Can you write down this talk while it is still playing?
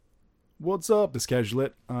What's up? This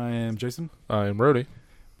Casualit. I am Jason. I'm Rody.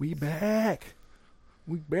 We back.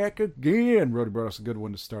 We back again. Rody brought us a good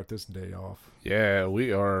one to start this day off. Yeah,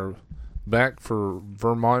 we are back for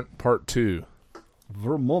Vermont Part 2.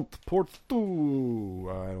 Vermont Part 2.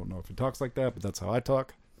 I don't know if he talks like that, but that's how I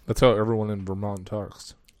talk. That's how everyone in Vermont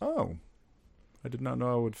talks. Oh. I did not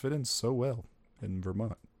know I would fit in so well in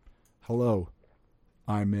Vermont. Hello.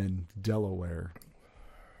 I'm in Delaware.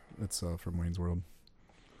 That's from Wayne's World.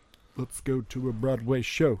 Let's go to a Broadway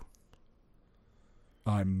show.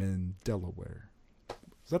 I'm in Delaware.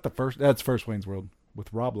 Is that the first? That's first Wayne's World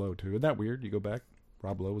with Rob Lowe too. Isn't that weird? You go back.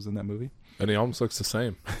 Rob Lowe was in that movie. And he almost looks the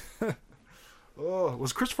same. Oh,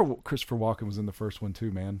 was Christopher Walken was in the first one too,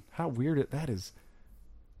 man. How weird that is.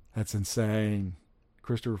 That's insane.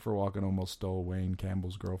 Christopher Walken almost stole Wayne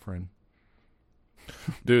Campbell's girlfriend.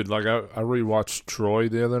 Dude, like I rewatched Troy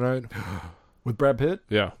the other night. With Brad Pitt?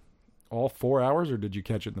 Yeah. All 4 hours, or did you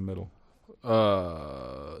catch it in the middle?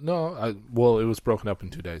 No, well, it was broken up in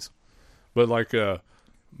 2 days. But like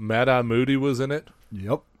Mad-Eye Moody was in it.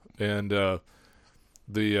 Yep. And the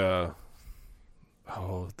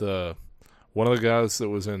one of the guys that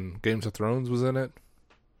was in Games of Thrones was in it.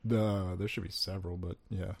 There should be several, but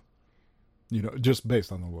yeah. You know, just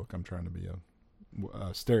based on the look, I'm trying to be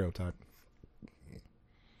a stereotype.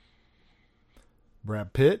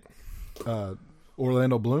 Brad Pitt,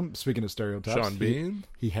 Orlando Bloom. Speaking of stereotypes, Sean Bean.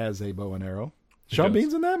 He has a bow and arrow. He Sean does.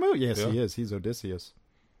 Bean's in that movie. Yes, Yeah. he is. He's Odysseus.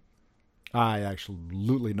 I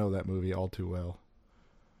absolutely know that movie all too well.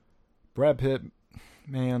 Brad Pitt,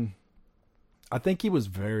 man, I think he was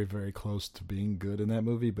very, very close to being good in that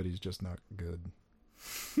movie, but he's just not good.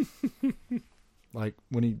 Like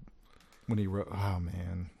when he wrote, oh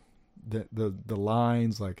man, the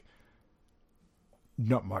lines like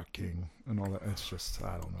 "Not my king" and all that. It's just,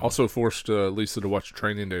 I don't know. Also forced Lisa to watch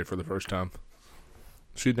Training Day for the first time.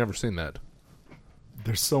 She'd never seen that.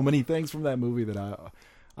 There's so many things from that movie that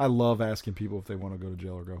I love asking people if they want to go to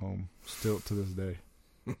jail or go home. Still to this day.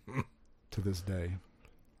 To this day.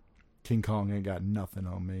 King Kong ain't got nothing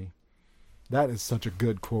on me. That is such a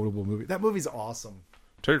good quotable movie. That movie's awesome.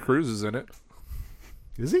 Terry Crews is in it.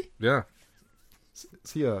 Is he? Yeah.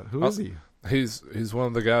 Is he who is he? He's one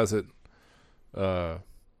of the guys that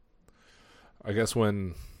I guess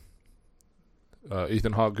when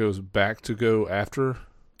Ethan Hawke goes back to go after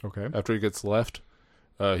he gets left,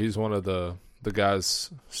 he's one of the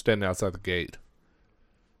guys standing outside the gate.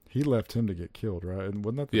 He left him to get killed, right? And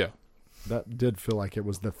wasn't that Yeah. That did feel like it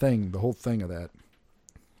was the whole thing of that.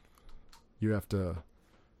 You have to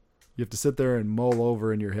sit there and mull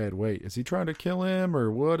over in your head, wait, is he trying to kill him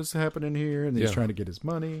or what is happening here? And then he's trying to get his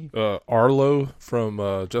money. Arlo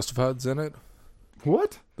from Justified's in it.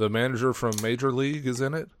 What? The manager from Major League is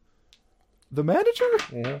in it. The manager?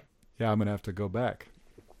 Mm-hmm. Yeah, I'm going to have to go back.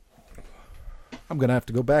 I'm going to have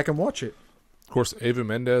to go back and watch it. Of course, Ava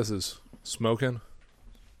Mendez is smoking.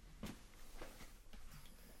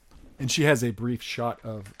 And she has a brief shot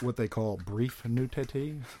of what they call brief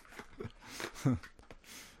nudity. And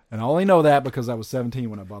I only know that because I was 17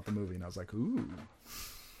 when I bought the movie, and I was like, ooh.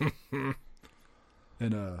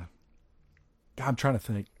 And God, I'm trying to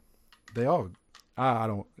think. They all, I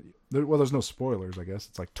don't. Well, there's no spoilers. I guess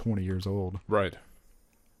it's like 20 years old. Right.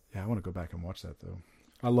 Yeah, I want to go back and watch that though.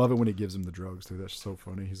 I love it when he gives him the drugs too. That's so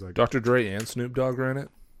funny. He's like, Dr. Dre and Snoop Dogg are in it.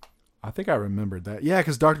 I think I remembered that. Yeah,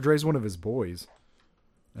 because Dr. Dre's one of his boys,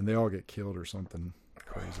 and they all get killed or something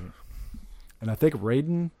crazy. And I think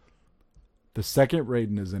Raiden. The second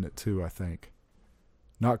Raiden is in it too, I think.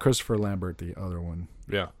 Not Christopher Lambert, the other one.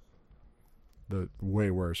 Yeah. The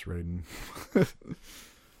way worse Raiden.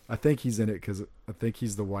 I think he's in it because I think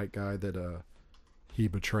he's the white guy that he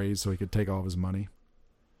betrays so he could take all of his money.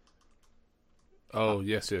 Oh,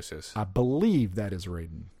 yes. I believe that is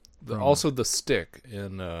Raiden. Also the Stick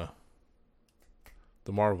in the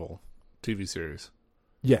Marvel TV series.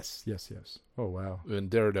 Yes. Oh, wow. In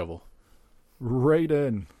Daredevil.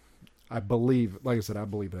 Raiden. I believe, like I said, I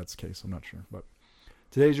believe that's the case. I'm not sure. But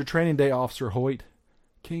today's your training day, Officer Hoyt.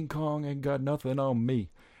 King Kong ain't got nothing on me.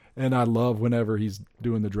 And I love whenever he's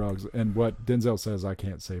doing the drugs. And what Denzel says, I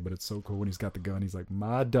can't say, but it's so cool when he's got the gun. He's like,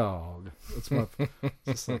 my dog. It's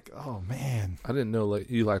just like, oh, man. I didn't know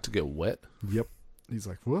you like to get wet. Yep. He's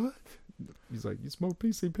like, what? He's like, you smoke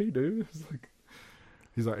PCP, dude.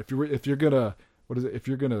 He's like, if you're gonna, what is it? If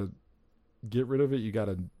you're gonna get rid of it, you got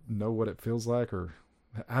to know what it feels like, or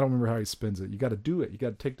I don't remember how he spins it. You got to do it. You got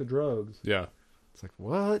to take the drugs. Yeah. It's like,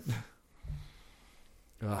 what?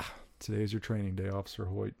 Today's your training day, Officer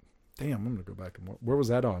Hoyt. Damn, I'm going to go back and watch. Where was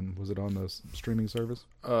that on? Was it on the streaming service?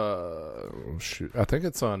 Shoot. I think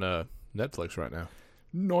it's on Netflix right now.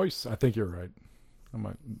 Nice. I think you're right.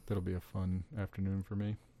 That'll be a fun afternoon for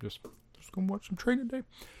me. Just gonna watch some Training Day.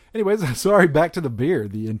 Anyways, sorry. Back to the beer.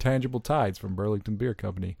 The Intangible Tides from Burlington Beer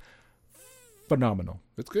Company. Phenomenal.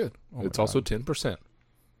 It's good. It's also 10%.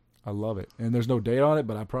 I love it. And there's no date on it,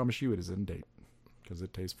 but I promise you it is in date because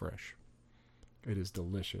it tastes fresh. It is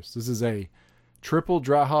delicious. This is a triple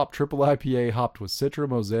dry hop, triple IPA hopped with Citra,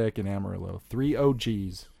 Mosaic, and Amarillo. 3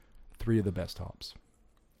 OGs, 3 of the best hops.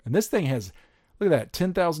 And this thing has, look at that,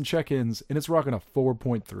 10,000 check-ins, and it's rocking a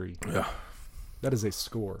 4.3. Yeah. That is a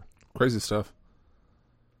score. Crazy stuff.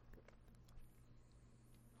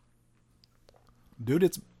 Dude,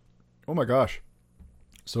 it's, oh my gosh.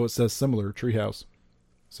 So it says similar, Treehouse.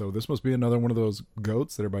 So this must be another one of those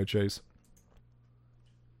goats that everybody chase.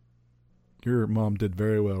 Your mom did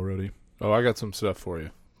very well, Rody. Oh, I got some stuff for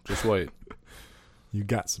you. Just wait. You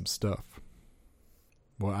got some stuff.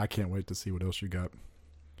 Well, I can't wait to see what else you got.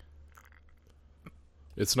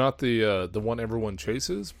 It's not the one everyone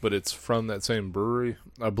chases, but it's from that same brewery.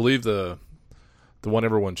 I believe the one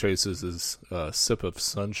everyone chases is Sip of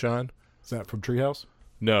Sunshine. Is that from Treehouse?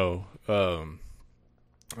 No.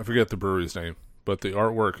 I forget the brewery's name, but the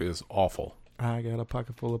artwork is awful. I got a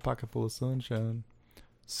pocket full of sunshine.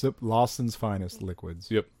 Sip Lawson's Finest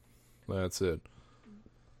Liquids. Yep. That's it.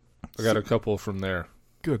 I got a couple from there.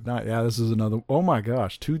 Good night. Yeah, this is another. Oh my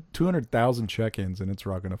gosh, 200,000 check-ins, and it's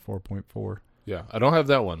rocking a 4.4. Yeah, I don't have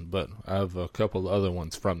that one, but I have a couple of other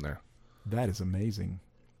ones from there. That is amazing.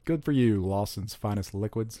 Good for you, Lawson's Finest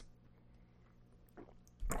Liquids.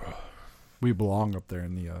 We belong up there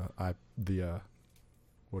in the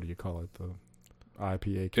what do you call it? The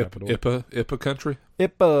IPA capital. IPA country.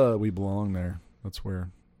 IPA. We belong there. That's where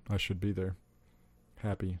I should be there.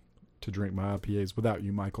 Happy to drink my IPAs without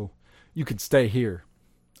you, Michael. You can stay here.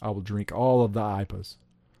 I will drink all of the IPAs.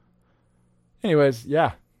 Anyways,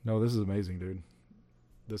 yeah. No, this is amazing, dude.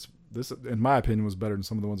 This, in my opinion, was better than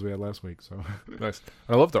some of the ones we had last week. So nice.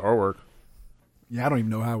 I love the artwork. Yeah, I don't even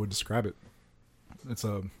know how I would describe it. It's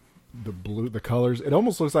the blue, the colors. It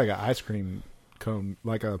almost looks like an ice cream cone,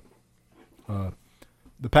 like the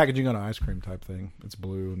packaging on an ice cream type thing. It's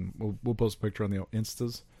blue, and we'll post a picture on the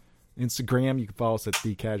Instagram. You can follow us at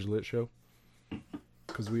The Casually Lit Show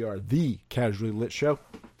because we are The Casually Lit Show.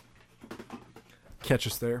 Catch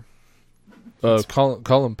us there.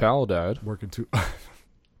 Colin Powell died. Working too.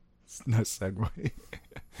 Nice segue.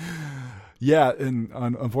 Yeah, and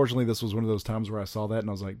unfortunately, this was one of those times where I saw that and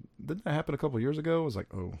I was like, "Didn't that happen a couple years ago?" I was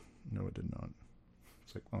like, "Oh, no, it did not."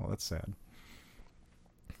 It's like, "Oh, that's sad."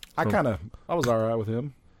 I was all right with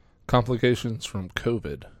him. Complications from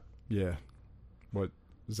COVID. Yeah. What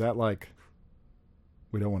is that like?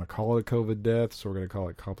 We don't want to call it a COVID death, so we're going to call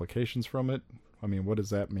it complications from it. I mean, what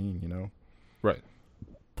does that mean? You know? Right.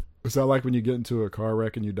 Is that like when you get into a car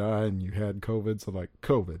wreck and you die and you had COVID? So like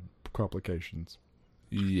COVID complications.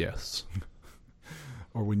 Yes.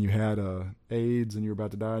 Or when you had AIDS and you were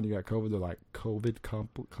about to die and you got COVID, they're like COVID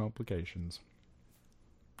complications.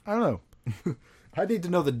 I don't know. I need to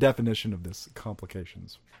know the definition of this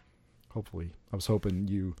complications. Hopefully. I was hoping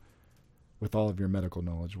you, with all of your medical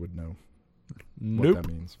knowledge, would know what that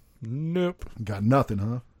means. Nope. Got nothing,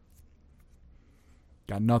 huh?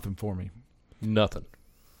 Got nothing for me. Nothing.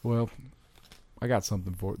 Well, I got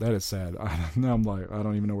something for it. That is sad. Now I'm like, I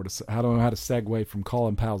don't even know where to. I don't know how to segue from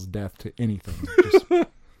Colin Powell's death to anything. Just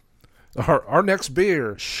our next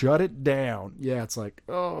beer. Shut it down. Yeah, it's like,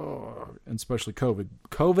 oh, and especially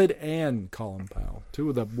COVID and Colin Powell, two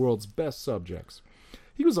of the world's best subjects.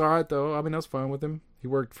 He was all right though. I mean, that's fine with him. He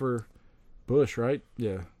worked for Bush, right?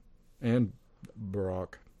 Yeah, and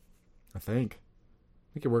Barack. I think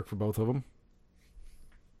he worked for both of them.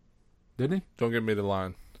 Didn't he? Don't give me the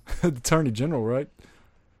line. The Attorney General, right?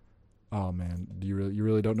 Oh man, you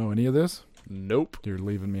really don't know any of this? Nope. You're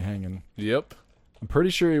leaving me hanging. Yep. I'm pretty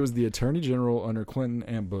sure he was the Attorney General under Clinton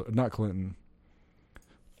and not Clinton.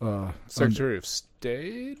 Secretary of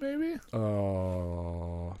State, maybe.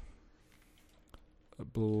 A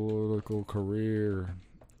political career.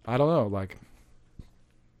 I don't know. Like,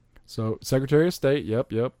 so Secretary of State.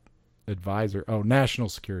 Yep. Advisor. Oh, National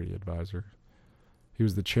Security Advisor. He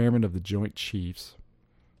was the chairman of the Joint Chiefs.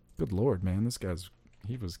 Good Lord, man. This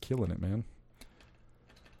he was killing it, man.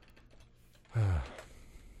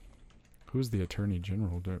 Who's the Attorney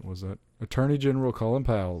General? Was that Attorney General Colin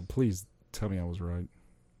Powell? Please tell me I was right.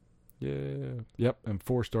 Yeah. Yep. And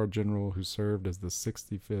 4-star general who served as the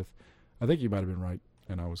 65th. I think you might have been right,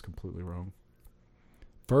 and I was completely wrong.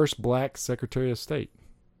 First black Secretary of State.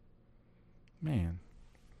 Man,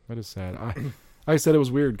 that is sad. I said it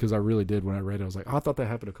was weird because I really did when I read it. I was like, oh, I thought that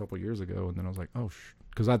happened a couple years ago. And then I was like, oh,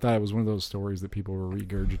 because I thought it was one of those stories that people were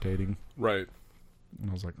regurgitating. Right. And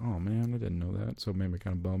I was like, oh, man, I didn't know that. So it made me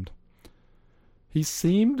kind of bummed. He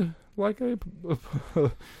seemed like a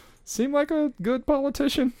good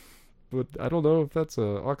politician, but I don't know if that's a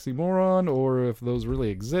oxymoron or if those really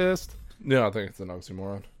exist. Yeah, I think it's an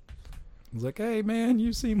oxymoron. I was like, hey, man,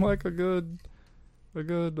 you seem like he was a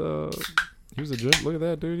look at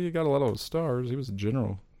that, dude. He got a lot of stars. He was a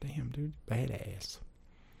general. Damn, dude, badass.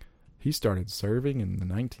 He started serving in the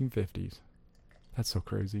 1950s. That's so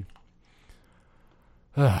crazy.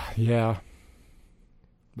 Yeah.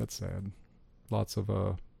 That's sad. Lots of,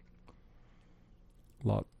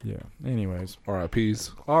 yeah. Anyways.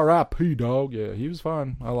 R.I.P.s. R.I.P. dog. Yeah, he was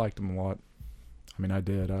fine. I liked him a lot. I mean, I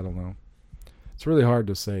did. I don't know. It's really hard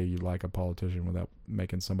to say you like a politician without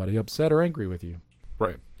making somebody upset or angry with you.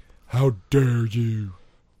 Right. How dare you?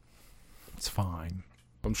 It's fine.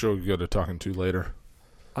 I'm sure we'll go to talking to later.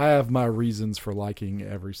 I have my reasons for liking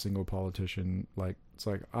every single politician. Like, it's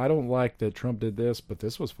like, I don't like that Trump did this, but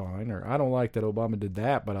this was fine. Or I don't like that Obama did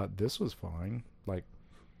that, but this was fine. Like,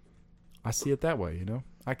 I see it that way, you know?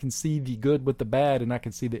 I can see the good with the bad, and I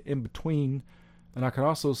can see the in-between. And I can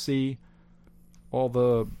also see all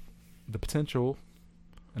the potential.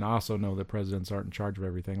 And I also know that presidents aren't in charge of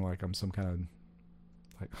everything. Like, I'm some kind of,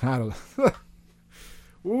 like, I don't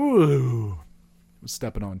Ooh. I'm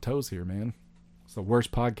stepping on toes here, man. It's the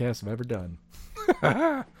worst podcast I've ever done.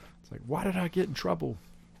 It's like, why did I get in trouble?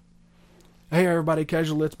 Hey, everybody,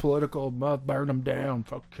 Casual It's Political. Burn them down.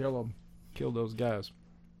 Fuck, kill them. Kill those guys.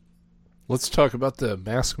 Let's talk about the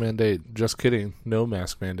mask mandate. Just kidding. No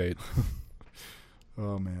mask mandate.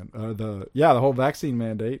 Oh, man. The whole vaccine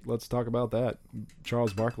mandate. Let's talk about that.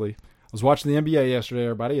 Charles Barkley. I was watching the NBA yesterday,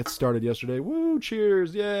 everybody. It started yesterday. Woo,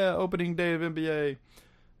 cheers. Yeah, opening day of NBA.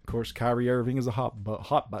 Of course, Kyrie Irving is a hot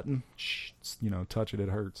button. Shh, touch it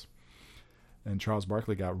hurts. And Charles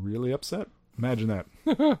Barkley got really upset. Imagine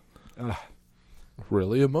that.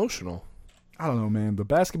 Really emotional. I don't know, man. The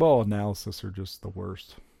basketball analysis are just the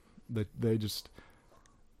worst. They just...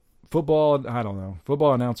 Football, I don't know.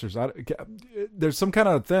 Football announcers, there's some kind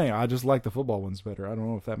of thing. I just like the football ones better. I don't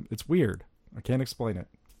know if it's weird. I can't explain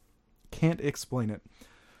it.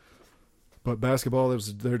 But basketball,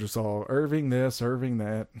 they're just all Irving this, Irving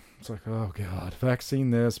that. It's like, oh, God. Vaccine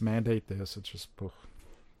this, mandate this. It's just... Ugh.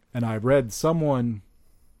 And I read someone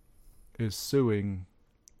is suing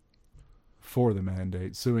for the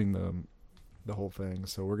mandate, suing the whole thing.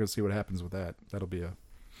 So we're going to see what happens with that. That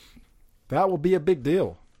will be a big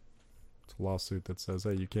deal. It's a lawsuit that says,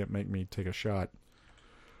 hey, you can't make me take a shot.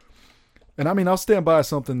 And I mean, I'll stand by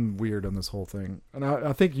something weird on this whole thing. And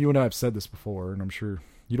I think you and I have said this before, and I'm sure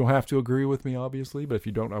you don't have to agree with me, obviously, but if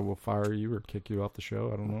you don't, I will fire you or kick you off the show.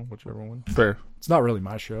 I don't know, whichever one. Fair. It's not really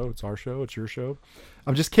my show. It's our show. It's your show.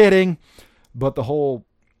 I'm just kidding. But the whole,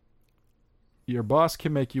 your boss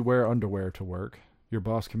can make you wear underwear to work. Your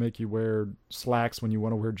boss can make you wear slacks when you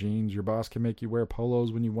want to wear jeans. Your boss can make you wear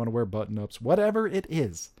polos when you want to wear button-ups. Whatever it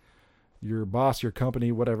is. Your boss, your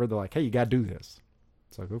company, whatever, they're like, hey, you got to do this.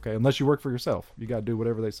 It's like, okay, unless you work for yourself. You got to do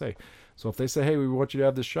whatever they say. So if they say, hey, we want you to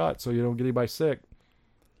have this shot so you don't get anybody sick,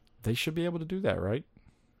 they should be able to do that, right?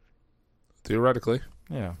 Theoretically.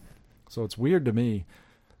 Yeah. So it's weird to me.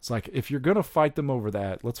 It's like, if you're going to fight them over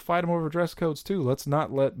that, let's fight them over dress codes too. Let's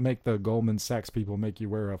not make the Goldman Sachs people make you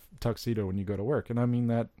wear a tuxedo when you go to work. And I mean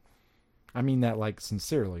that like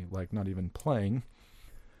sincerely, like not even playing.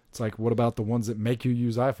 It's like, what about the ones that make you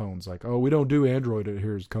use iPhones? Like, oh, we don't do Android at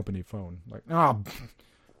here's company phone. Like,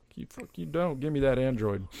 you don't. Give me that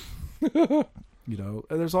Android.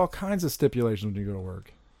 There's all kinds of stipulations when you go to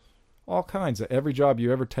work. All kinds of every job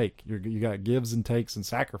you ever take. You got gives and takes and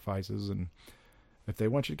sacrifices, and if they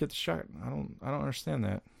want you to get the shot, I don't understand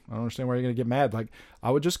that. I don't understand why you're gonna get mad. Like,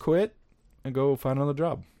 I would just quit and go find another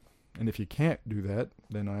job. And if you can't do that,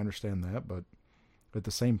 then I understand that. But at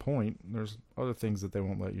the same point, there's other things that they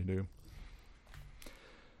won't let you do.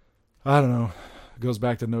 I don't know. It goes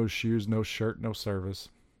back to no shoes, no shirt, no service.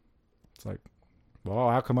 It's like, well,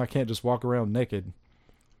 how come I can't just walk around naked?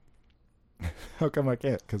 How come I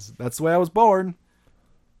can't? Because that's the way I was born.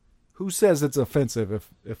 Who says it's offensive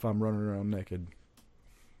if I'm running around naked?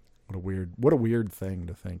 What a weird thing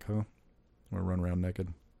to think, huh? I'm gonna run around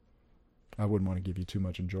naked. I wouldn't want to give you too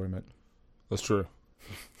much enjoyment. That's true.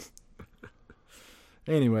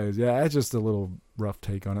 Anyways, yeah, it's just a little rough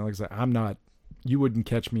take on it. Like I said, you wouldn't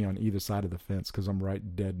catch me on either side of the fence because I'm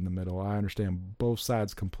right dead in the middle. I understand both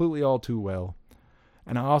sides completely all too well.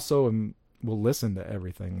 And I also will listen to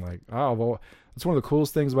everything. Like, it's one of the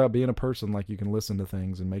coolest things about being a person. Like, you can listen to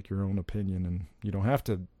things and make your own opinion, and you don't have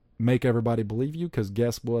to make everybody believe you because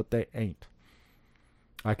guess what? They ain't.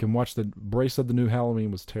 I can watch the Brace of the new Halloween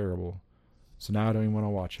was terrible. So now I don't even want to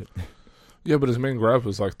watch it. Yeah, but his main gripe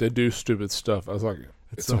was like they do stupid stuff. I was like,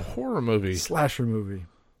 it's a horror movie, slasher movie.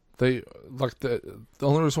 They like the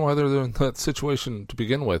only reason why they're in that situation to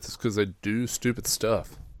begin with is because they do stupid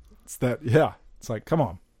stuff. It's that, yeah. It's like, come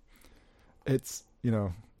on. It's, you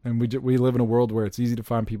know, and we live in a world where it's easy to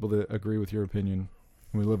find people that agree with your opinion.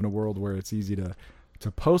 And we live in a world where it's easy to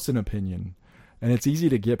post an opinion, and it's easy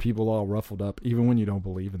to get people all ruffled up, even when you don't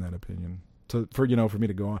believe in that opinion. For me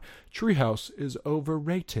to go on, Treehouse is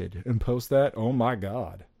overrated, and post that. Oh my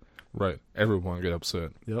God! Right, everyone get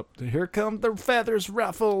upset. Yep. Here come the feathers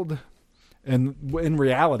ruffled, and in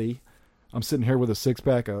reality, I'm sitting here with a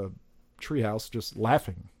 6-pack of Treehouse, just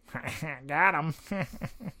laughing. Got him.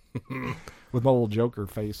 With my little Joker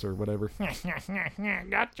face or whatever.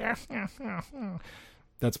 Gotcha.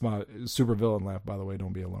 That's my super villain laugh, by the way.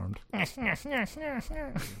 Don't be alarmed.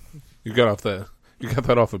 You got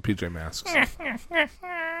that off of PJ Masks.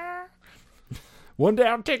 One day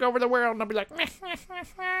I'll take over the world and I'll be like,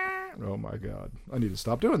 oh my God. I need to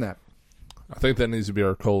stop doing that. I think that needs to be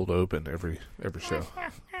our cold open every show.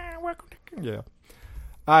 Yeah.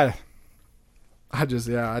 I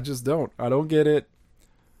just don't. I don't get it.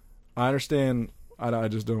 I understand. I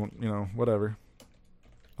just don't, whatever.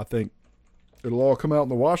 I think it'll all come out in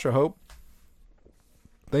the wash, I hope.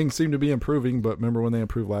 Things seem to be improving, but remember when they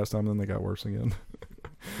improved last time, then they got worse again.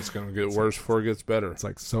 It's going to get worse before it gets better. It's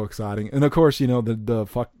like so exciting. And of course,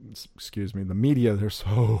 the media, they're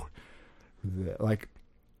so, like,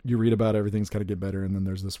 you read about everything's got to get better, and then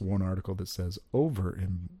there's this one article that says, over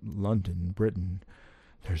in London, Britain,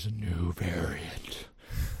 there's a new variant.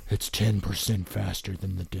 It's 10% faster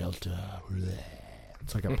than the Delta.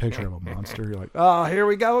 It's like a picture of a monster. You're like, oh, here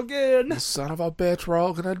we go again. Son of a bitch, we're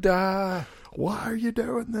all going to die. Why are you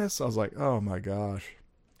doing this? I was like, oh my gosh.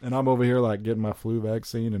 And I'm over here like getting my flu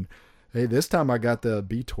vaccine. And hey, this time I got the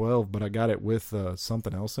B12, but I got it with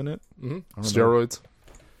something else in it. Mm-hmm. Steroids.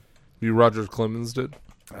 You Roger Clemens did?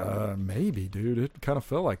 Maybe, dude. It kind of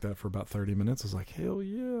felt like that for about 30 minutes. I was like, hell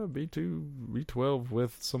yeah, B12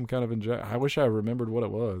 with some kind of injection. I wish I remembered what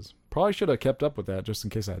it was. Probably should have kept up with that just in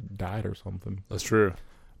case I died or something. That's true.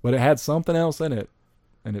 But it had something else in it.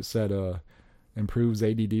 And it said, improves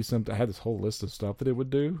ADD symptoms. I had this whole list of stuff that it would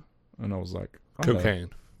do. And I was like, cocaine.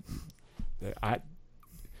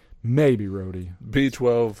 Maybe Rhodey.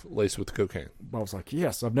 B12 laced with cocaine. I was like,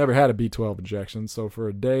 yes, I've never had a B12 injection. So for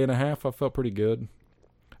a day and a half, I felt pretty good.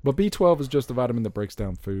 But B12 is just a vitamin that breaks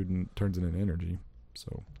down food and turns it into energy.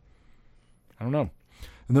 So, I don't know.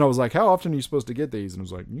 And then I was like, how often are you supposed to get these? And it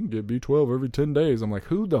was like, you can get B12 every 10 days. I'm like,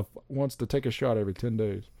 who wants to take a shot every 10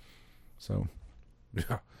 days? So.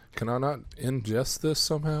 Yeah. Can I not ingest this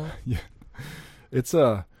somehow? Yeah. It's,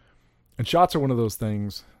 and shots are one of those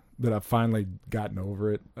things that I've finally gotten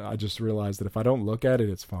over it. I just realized that if I don't look at it,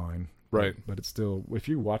 it's fine. Right. But it's still, if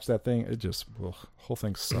you watch that thing, it just, whole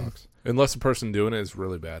thing sucks. Unless the person doing it is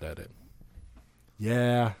really bad at it.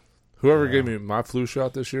 Yeah. Whoever gave me my flu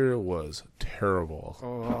shot this year was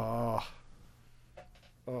terrible.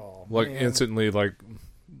 Like man. Instantly, like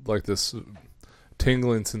this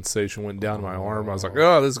tingling sensation went down my arm. I was like,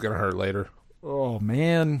 oh, this is going to hurt later. Oh,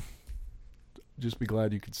 man. Just be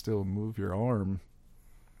glad you could still move your arm.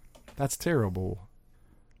 That's terrible.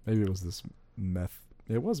 Maybe it was this meth.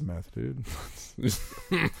 It was meth, dude.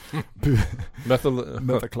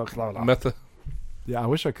 Meth. Yeah, I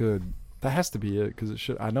wish I could. That has to be it because it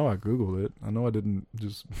should. I know I googled it. I know I didn't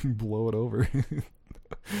just blow it over.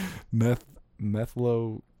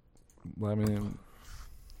 Methylo,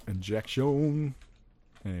 injection.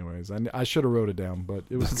 Anyways, I should have wrote it down, but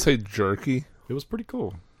it was. Does it say jerky? It was pretty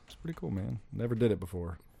cool. It's pretty cool, man. Never did it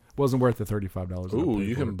before. Wasn't worth the $35. Ooh,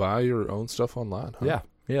 you can buy your own stuff online. Huh?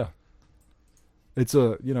 Yeah. It's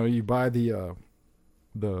you buy the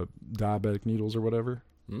diabetic needles or whatever,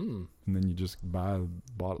 and then you just buy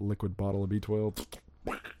a liquid bottle of B12.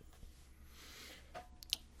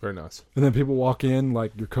 Very nice. And then people walk in,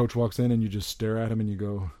 like your coach walks in, and you just stare at him and you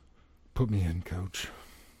go, "Put me in, coach."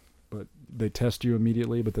 But they test you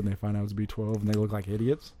immediately, but then they find out it's B12, and they look like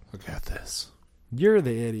idiots. Look at this. You're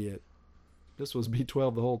the idiot. This was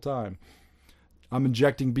B12 the whole time. I'm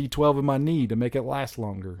injecting B12 in my knee to make it last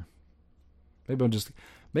longer.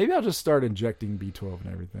 Maybe I'll just start injecting B12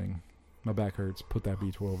 and everything. My back hurts. Put that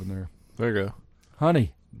B12 in there. There you go.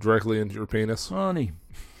 Honey. Directly into your penis. Honey.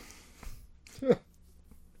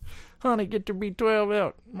 Honey, get your B12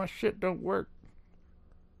 out. My shit don't work.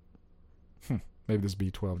 Maybe this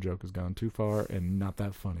B12 joke has gone too far and not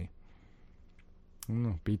that funny. I don't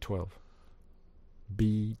know. B12.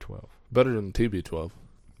 B12. Better than TB12.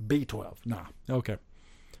 B12. Nah. Okay.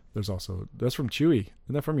 That's from Chewy.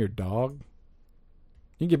 Isn't that from your dog?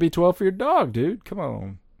 You can get B12 for your dog, dude. Come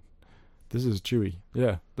on. This is Chewy.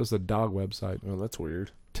 Yeah, this is a dog website. Oh, that's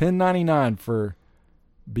weird. $10.99 for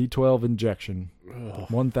B12 injection. Ugh.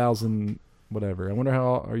 1,000 whatever. I wonder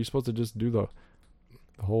how are you supposed to just do the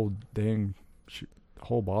whole dang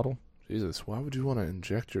whole bottle? Jesus, why would you want to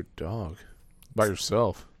inject your dog by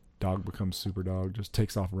yourself? Dog becomes super dog, just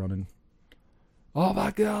takes off running. Oh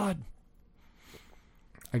my God!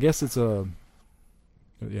 I guess it's a.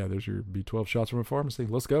 Yeah, there's your B12 shots from a pharmacy.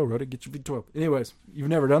 Let's go, Rhoda. Get your B12. Anyways, you've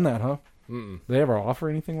never done that, huh? Mm-mm. They ever offer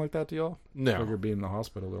anything like that to y'all? No. Like you're being in the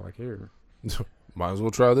hospital, they're like, here. Might as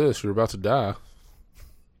well try this. You're about to die.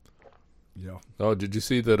 Yeah. Oh, did you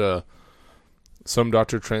see that some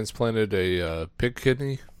doctor transplanted a pig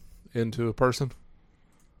kidney into a person?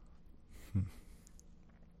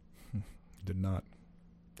 Did not.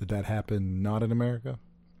 Did that happen not in America?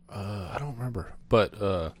 I don't remember. But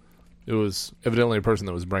it was evidently a person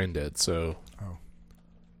that was brain dead, so...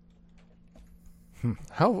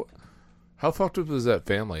 Oh. How fucked up is that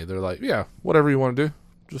family? They're like, yeah, whatever you want to do.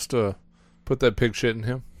 Just put that pig shit in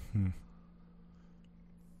him.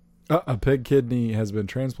 A pig kidney has been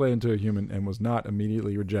transplanted into a human and was not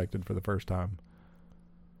immediately rejected for the first time.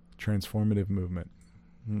 Transformative movement.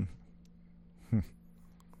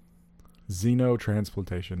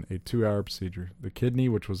 Xenotransplantation, a 2-hour procedure. The kidney,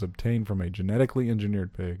 which was obtained from a genetically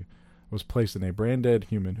engineered pig, was placed in a brain-dead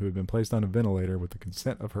human who had been placed on a ventilator with the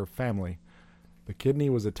consent of her family. The kidney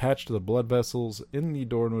was attached to the blood vessels in the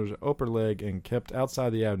dorsal upper leg and kept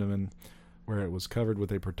outside the abdomen, where it was covered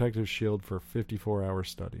with a protective shield for 54-hour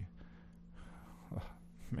study. Oh,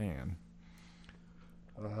 man.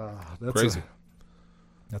 That's crazy.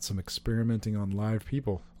 That's some experimenting on live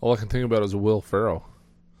people. All I can think about is Will Ferrell.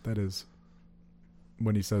 That is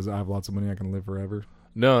when he says, I have lots of money, I can live forever.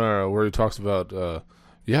 No, where he talks about,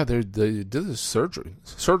 they did this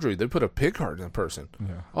surgery. They put a pig heart in a person.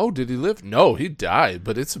 Yeah. Oh, did he live? No, he died,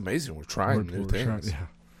 but it's amazing. We're trying new things. Yeah.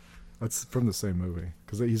 That's from the same movie.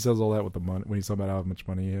 Because he says all that with the money, when he's talking about how much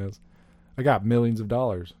money he has. I got millions of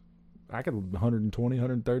dollars. I could 120,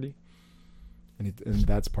 130. And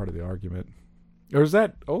that's part of the argument. Or is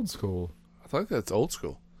that old school? I think that's old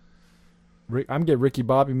school. I'm getting Ricky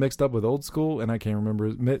Bobby mixed up with old school, and I can't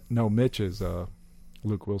remember. Mitch is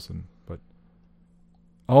Luke Wilson. But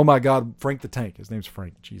oh my God, Frank the Tank. His name's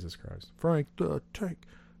Frank. Jesus Christ, Frank the Tank.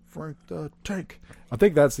 Frank the Tank. I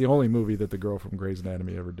think that's the only movie that the girl from Grey's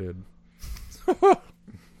Anatomy ever did.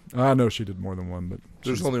 I know she did more than one, but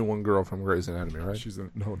there's only one girl from Grey's Anatomy, right?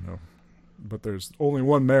 No, but there's only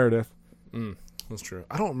one Meredith. That's true.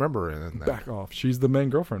 I don't remember her in that. Back off. She's the main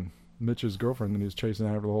girlfriend, Mitch's girlfriend, and he's chasing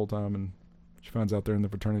after the whole time, and she finds out they're in the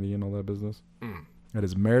fraternity and all that business. That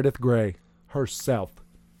is Meredith Grey herself,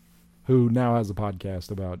 who now has a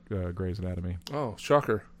podcast about Grey's Anatomy. Oh,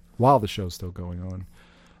 shocker. While the show's still going on.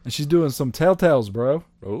 And she's doing some telltales, bro.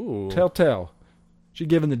 Oh. Telltale. She's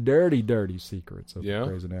giving the dirty, dirty secrets of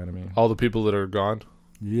Grey's Anatomy. All the people that are gone?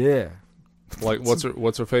 Yeah. Like,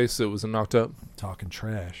 what's her face that was knocked up? Talking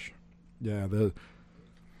trash. Yeah,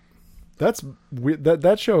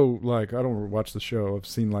 that show, like, I don't watch the show. I've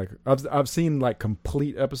seen like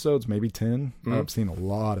complete episodes, maybe 10. I've seen a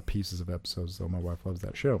lot of pieces of episodes, though. My wife loves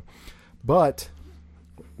that show. But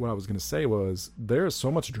what I was going to say was there's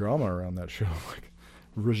so much drama around that show. Like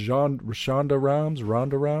Shonda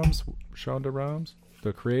Rhimes,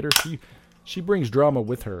 the creator, she brings drama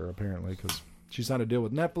with her, apparently, because she signed a deal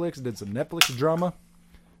with Netflix, did some Netflix drama.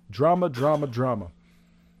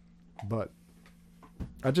 But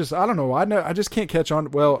I don't know. I just can't catch on.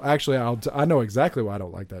 Well, actually, I know exactly why I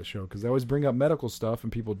don't like that show, because they always bring up medical stuff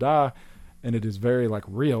and people die, and it is very like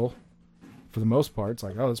real for the most part. It's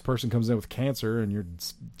like, oh, this person comes in with cancer, and you're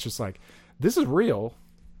just like, this is real.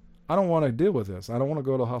 I don't want to deal with this. I don't want to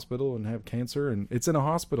go to the hospital and have cancer, and it's in a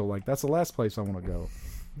hospital. Like, that's the last place I want to go.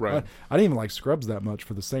 Right. I didn't even like Scrubs that much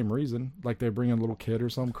for the same reason. Like, they bring in a little kid or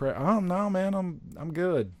some crap. Oh no, man, I'm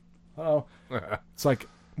good. Oh, it's like,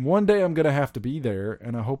 one day I'm gonna have to be there,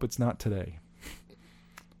 and I hope it's not today.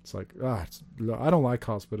 It's like, I don't like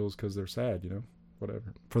hospitals because they're sad,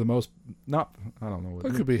 whatever. For the most, I don't know.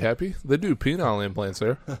 They could be happy. They do penile implants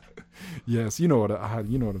there. Yes, you know what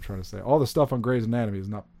I'm trying to say. All the stuff on Grey's Anatomy is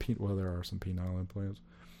not well. There are some penile implants,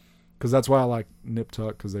 because that's why I like Nip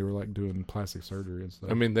Tuck, because they were like doing plastic surgery and stuff.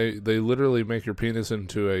 I mean, they literally make your penis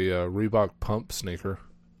into a Reebok pump sneaker.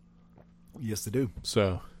 Yes, they do.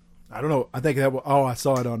 So I don't know. I think that. I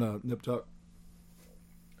saw it on Nip Tuck.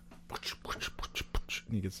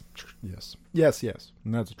 And he gets yes,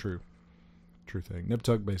 and that's a true thing. Nip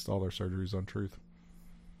Tuck based all their surgeries on truth.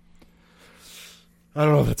 I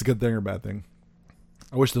don't know if that's a good thing or a bad thing.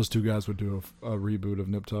 I wish those two guys would do a reboot of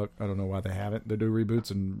Nip Tuck. I don't know why they haven't. They do reboots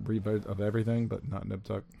and reboot of everything, but not Nip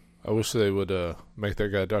Tuck. I wish they would make that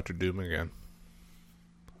guy Dr. Doom again.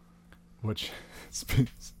 Which,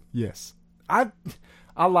 yes. I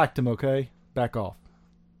liked him, okay? Back off.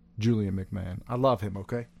 Julian McMahon. I love him,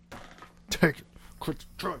 okay? Take it. Quit the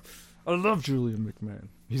drug. I love Julian McMahon.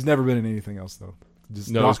 He's never been in anything else, though.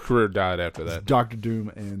 His career died after that. Dr.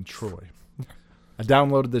 Doom and Troy. I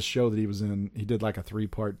downloaded this show that he was in. He did like a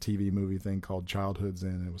 3-part TV movie thing called Childhood's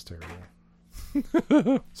In. It was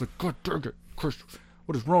terrible. It's like, God dang it, Chris,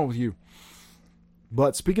 what is wrong with you?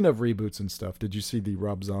 But speaking of reboots and stuff, did you see the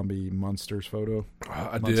Rob Zombie Monsters photo?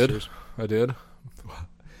 I did.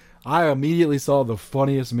 I immediately saw the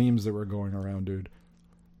funniest memes that were going around, dude.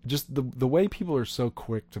 Just the way people are so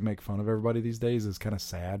quick to make fun of everybody these days is kind of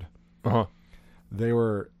sad. Uh-huh. They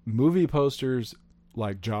were movie posters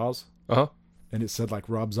like Jaws. Uh-huh. And it said like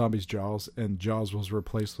Rob Zombie's Jaws, and Jaws was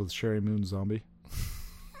replaced with Sherry Moon Zombie.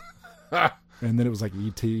 And then it was like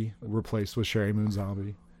E.T. replaced with Sherry Moon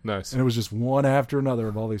Zombie. Nice. And it was just one after another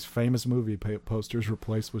of all these famous movie posters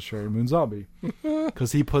replaced with Sherry Moon Zombie.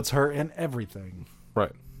 Because he puts her in everything.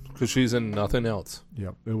 Right. Because she's in nothing else.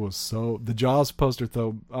 Yep. It was so... The Jaws poster,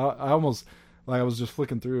 though, I almost... Like, I was just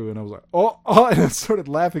flicking through, and I was like, oh, and I started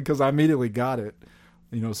laughing because I immediately got it.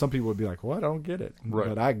 You know, some people would be like, what? I don't get it. Right.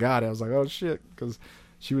 But I got it. I was like, oh, shit. Because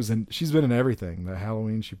she's been in everything. The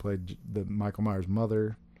Halloween, she played the Michael Myers'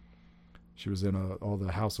 mother. She was in all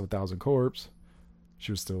the House of a Thousand Corpse.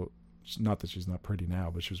 She was still, not that she's not pretty now,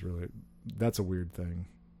 but she was really, that's a weird thing.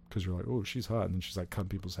 Because you're like, oh, she's hot. And then she's like cutting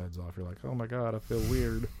people's heads off. You're like, oh my God, I feel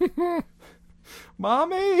weird.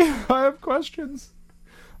 Mommy, I have questions.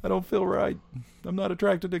 I don't feel right. I'm not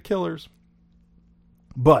attracted to killers.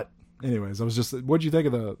 But, anyways, I was just, what'd you think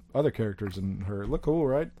of the other characters in her? Look cool,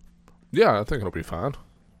 right? Yeah, I think it'll be fine.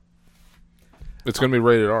 It's going to be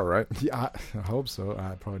rated R, right? Yeah, I hope so.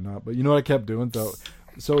 Probably not. But you know what I kept doing, though?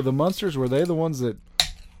 So the Munsters, were they the ones that...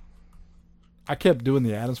 I kept doing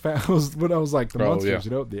the Addams Family. When I was like, the Munsters, you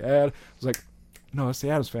know? The ad... I was like, no, that's the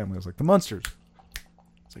Addams Family. I was like, the Munsters.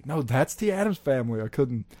 It's like, no, that's the Addams Family. I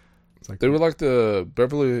couldn't... It's like, they were like the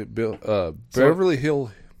Beverly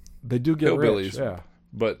Hill... They do get rich, yeah.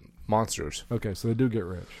 But monsters. Okay, so they do get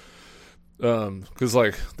rich. Because,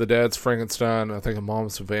 like, the dad's Frankenstein. I think the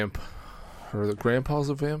mom's a vampire. Or the grandpa's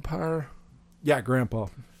a vampire? Yeah, grandpa.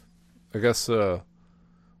 I guess the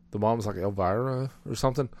mom's like Elvira or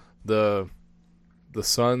something. The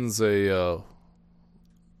son's a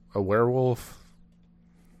werewolf.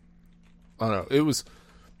 I don't know.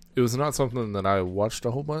 It was not something that I watched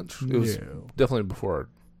a whole bunch. It was definitely before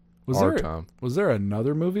our time. Was there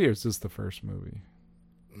another movie, or is this the first movie?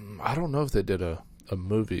 I don't know if they did a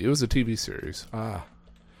movie. It was a TV series. Yeah,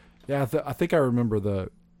 I think I remember the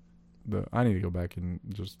I need to go back and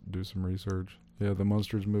just do some research. Yeah, the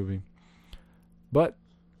Monsters movie. But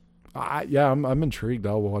I'm intrigued.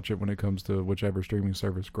 I'll watch it when it comes to whichever streaming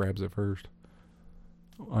service grabs it first.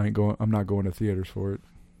 I'm not going to theaters for it.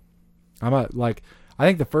 I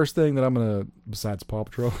think the first thing that I'm gonna, besides Paw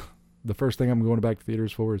Patrol, the first thing I'm going back to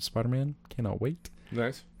theaters for is Spider-Man. Cannot wait.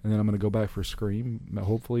 Nice. And then I'm gonna go back for Scream,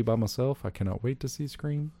 hopefully by myself. I cannot wait to see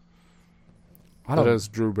Scream. That has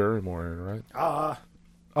Drew Barrymore in, right? I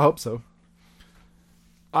hope so.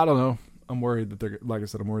 I don't know. I'm worried that they're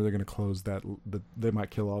going to close that they might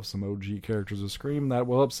kill off some OG characters of Scream. That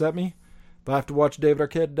will upset me. If I have to watch David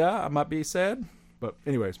Arquette die, I might be sad. But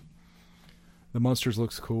anyways, the Monsters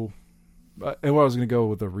looks cool. And I was going to go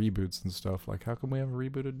with the reboots and stuff. Like, how come we haven't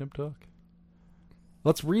rebooted Nip Tuck?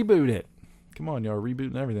 Let's reboot it. Come on, y'all,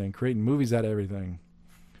 rebooting everything, creating movies out of everything.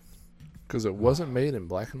 Because it wasn't made in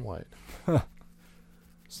black and white.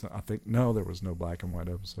 So I think, no, there was no black and white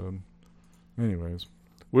episode. Anyways.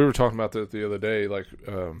 We were talking about that the other day. Like,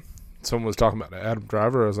 someone was talking about Adam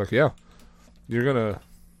Driver. I was like, yeah, you're going to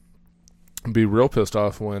be real pissed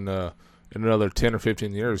off when in another 10 or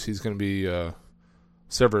 15 years he's going to be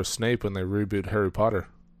Severus Snape when they reboot Harry Potter.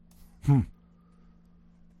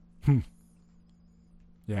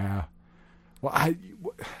 Yeah. Well,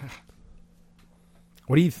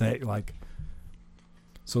 what do you think? Like,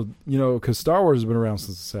 so, you know, because Star Wars has been around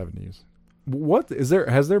since the 70s.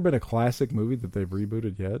 Has there been a classic movie that they've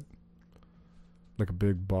rebooted yet? Like a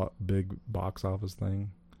big box office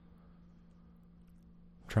thing?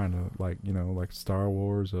 Trying to, like, you know, like Star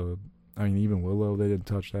Wars. I mean, even Willow, they didn't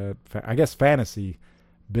touch that. I guess fantasy.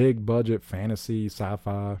 Big budget fantasy,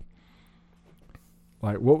 sci-fi.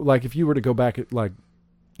 Like if you were to go back at, like,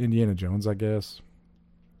 Indiana Jones, I guess.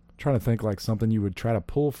 Trying to think like something you would try to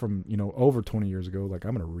pull from, you know, over 20 years ago. Like,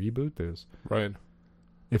 I'm going to reboot this. Right.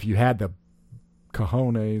 If you had the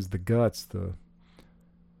cojones, the guts, the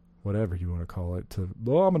whatever you want to call it, I'm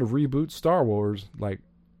going to reboot Star Wars. Like,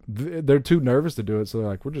 they're too nervous to do it, so they're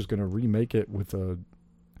like, we're just gonna remake it with a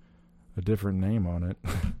different name on it.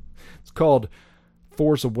 It's called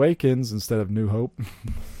Force Awakens instead of New Hope.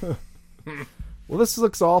 Well, this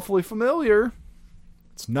looks awfully familiar.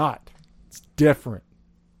 It's not. It's different.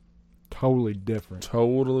 Totally different.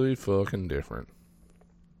 Totally fucking different.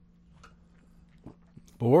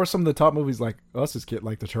 But what are some of the top movies like us as kids,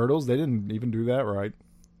 like the Turtles? They didn't even do that right.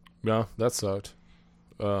 Yeah, that sucked.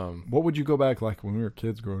 What would you go back like when we were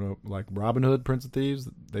kids growing up? Like Robin Hood, Prince of Thieves?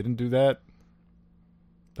 They didn't do that?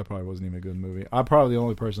 That probably wasn't even a good movie. I'm probably the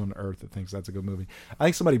only person on earth that thinks that's a good movie. I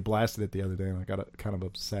think somebody blasted it the other day, and I got kind of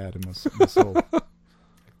upset in my soul.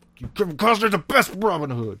 Kevin Costner's the best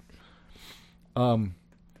Robin Hood. Come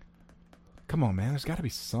on, man. There's got to be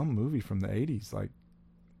some movie from the 80s, like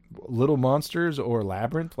Little Monsters or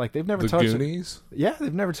Labyrinth. Like they've never touched Goonies? Yeah,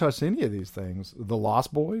 they've never touched any of these things. The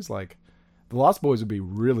Lost Boys, like the Lost Boys would be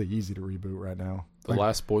really easy to reboot right now. The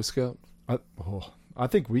Last Boy Scout? I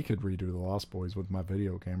think we could redo The Lost Boys with my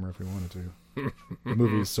video camera if we wanted to. The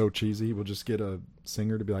movie is so cheesy. We'll just get a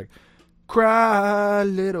singer to be like, "Cry,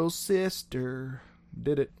 little sister."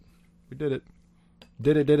 Did it. We did it.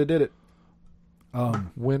 Did it.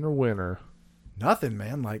 Winner. Nothing,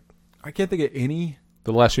 man. Like, I can't think of any.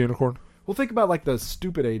 The Last Unicorn? Well, think about like the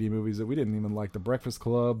stupid 80 movies that we didn't even like. The Breakfast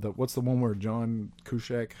Club. What's the one where John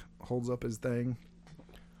Cusack holds up his thing?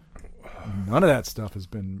 None of that stuff has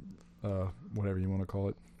been, whatever you want to call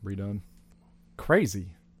it, redone. Crazy.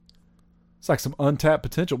 It's like some untapped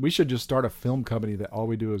potential. We should just start a film company that all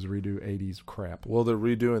we do is redo 80s crap. Well, they're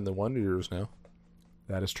redoing the Wonder Years now.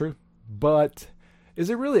 That is true. But is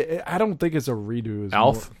it really? I don't think it's a redo.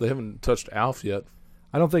 Alf? They haven't touched Alf yet.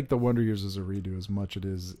 I don't think the Wonder Years is a redo as much it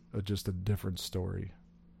is just a different story.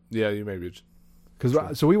 Yeah, you maybe.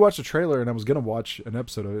 Because so we watched a trailer and I was gonna watch an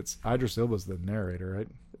episode of it. It's Idris Elba's the narrator, right?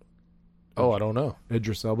 Oh, I don't know.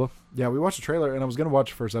 Idris Elba. Yeah, we watched a trailer and I was gonna watch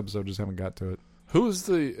the first episode, just haven't got to it. Who's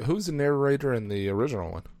the narrator in the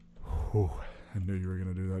original one? Oh, I knew you were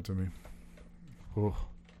gonna do that to me. Oh.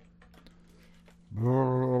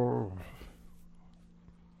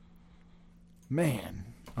 Man,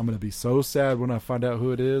 I'm going to be so sad when I find out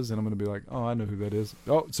who it is, and I'm going to be like, oh, I know who that is.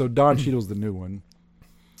 Oh, so Don Cheadle's the new one.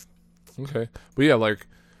 Okay. But yeah, like,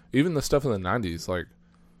 even the stuff in the 90s, like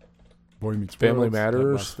Boy Meets Family World,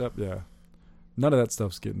 Matters. Step by Step, yeah. None of that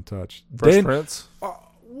stuff's getting touched. Fresh Prince.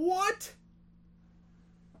 What?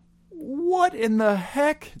 What in the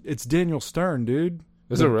heck? It's Daniel Stern, dude.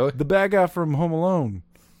 Is it really? The bad guy from Home Alone.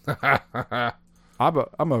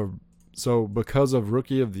 So because of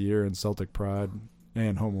Rookie of the Year and Celtic Pride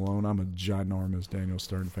and Home Alone, I'm a ginormous Daniel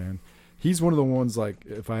Stern fan. He's one of the ones, like,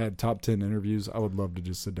 if I had top 10 interviews, I would love to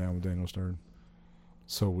just sit down with Daniel Stern.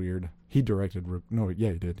 So weird. He directed he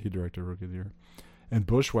did. He directed Rookie of the Year. And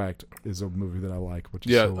Bushwhacked is a movie that I like, which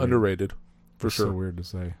is so underrated. For sure. So weird to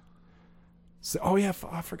say. Oh, yeah,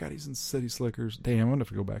 I forgot he's in City Slickers. Damn, I'm going to have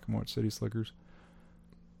to go back and watch City Slickers.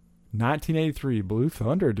 1983, Blue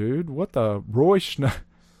Thunder, dude. What the? Roy Schneider?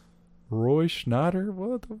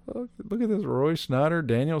 What the fuck? Look at this. Roy Schneider,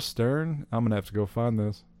 Daniel Stern. I'm going to have to go find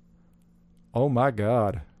this. Oh, my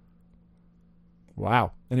God.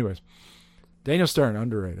 Wow. Anyways, Daniel Stern,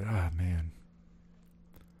 underrated. Ah, man.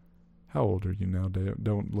 How old are you now, Dave?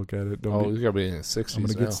 Don't look at it. He's got to be in his 60s I'm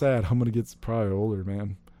going to get sad. I'm going to get probably older,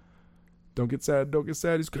 man. Don't get sad. Don't get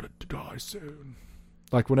sad. He's going to die soon.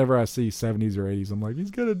 Like, whenever I see 70s or 80s, I'm like,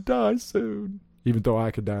 he's going to die soon. Even though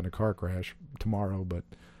I could die in a car crash tomorrow, but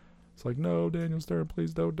it's like, no, Daniel Stern,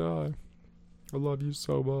 please don't die. I love you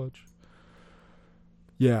so much.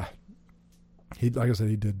 Yeah. Like I said,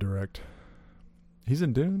 he did direct. He's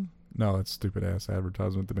in Dune? No, that's stupid-ass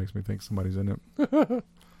advertisement that makes me think somebody's in it.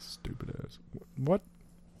 Stupid-ass. What?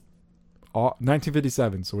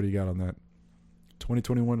 1957, so what do you got on that?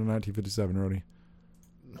 2021 to 1957, Rody.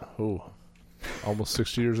 Oh, almost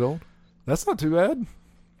 60 years old? That's not too bad.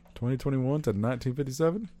 2021 to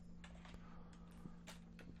 1957?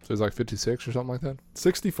 So he's like 56 or something like that?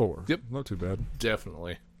 64. Yep. Not too bad.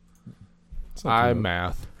 Definitely.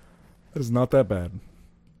 Math. That is not that bad.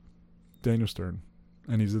 Daniel Stern.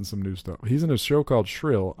 And he's in some new stuff. He's in a show called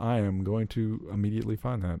Shrill. I am going to immediately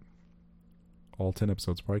find that. All 10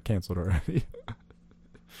 episodes probably canceled already.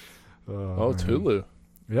 It's Hulu.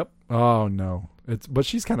 Yep. Oh, no. But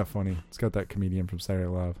she's kind of funny. It's got that comedian from Saturday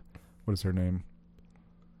Night Live. What is her name?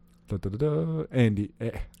 Andy.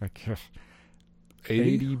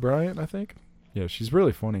 80 Bryant, I think. Yeah, she's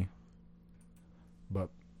really funny. But,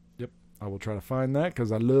 yep. I will try to find that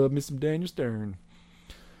because I love me some Daniel Stern.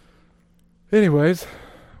 Anyways,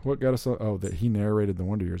 what got us... Oh, that he narrated the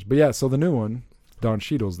Wonder Years. But yeah, so the new one, Don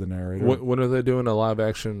Cheadle's the narrator. When are they doing a live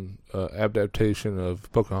action adaptation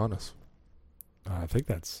of Pocahontas? I think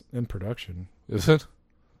that's in production. Is it?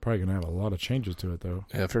 Probably going to have a lot of changes to it, though.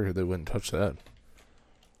 Yeah, I figured they wouldn't touch that.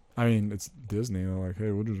 I mean, it's Disney. They're like,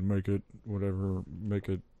 hey, we'll just make it whatever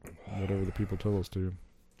the people tell us to.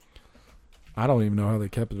 I don't even know how they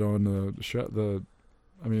kept it on the show.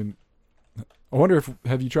 I mean, I wonder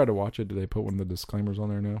have you tried to watch it? Did they put one of the disclaimers on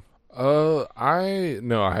there now? I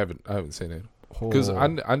haven't seen it because I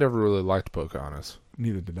never really liked Pocahontas.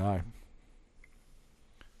 Neither did I.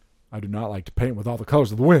 I do not like to paint with all the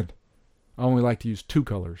colors of the wind. I only like to use 2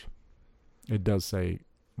 colors. It does say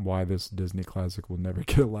why this Disney classic will never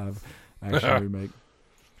get a live action remake.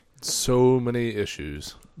 So many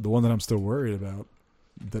issues. The one that I'm still worried about,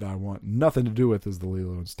 that I want nothing to do with, is the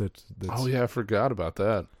Lilo and Stitch. Oh yeah, I forgot about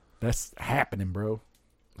that. That's happening, bro.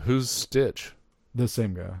 Who's Stitch? The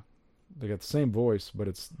same guy. They got the same voice, but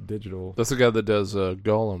it's digital. That's the guy that does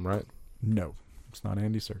Gollum, right? No, it's not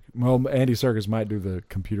Andy Serkis. Well, Andy Serkis might do the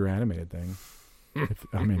computer animated thing.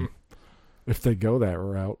 If they go that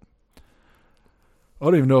route. I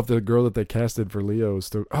don't even know if the girl that they casted for Leo is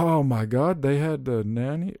still... Oh, my God. They had the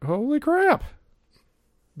nanny... Holy crap.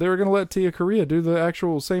 They were going to let Tia Korea do the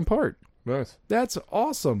actual same part. Nice. That's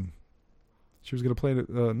awesome. She was going to play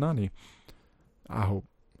Nani. I hope.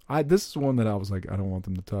 This is one that I was like, I don't want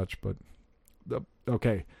them to touch, but...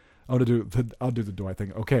 okay. I'll do the Dwight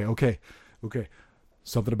thing. Okay.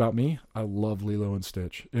 Something about me, I love Lilo and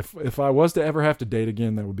Stitch. If I was to ever have to date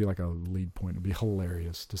again, that would be like a lead point. It'd be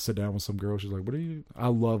hilarious to sit down with some girl. She's like, what are you... I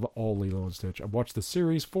love all Lilo and Stitch. I've watched the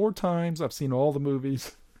series 4 times. I've seen all the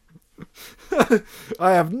movies.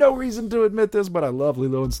 I have no reason to admit this, but I love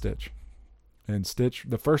Lilo and Stitch. And Stitch,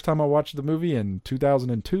 the first time I watched the movie in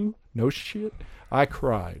 2002, no shit, I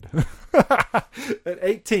cried. At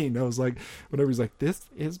 18, I was like, whenever he's like, this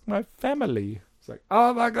is my family. It's like,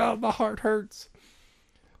 oh my God, my heart hurts.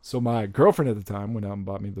 So my girlfriend at the time went out and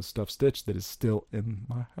bought me the stuffed Stitch that is still in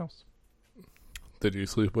my house. Did you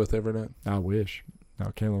sleep with every night? I wish. No,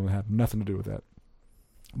 Kayla would have nothing to do with that.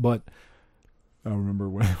 But I remember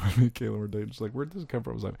when me and Kayla were dating, she's like, where'd this come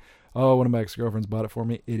from? I was like, oh, one of my ex-girlfriends bought it for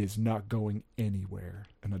me. It is not going anywhere.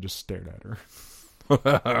 And I just stared at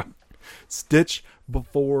her. Stitch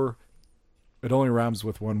before... It only rhymes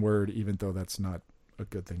with one word, even though that's not a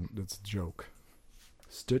good thing. That's a joke.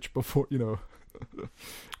 Stitch before,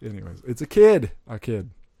 Anyways, it's a kid.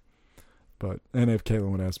 But, and if Kayla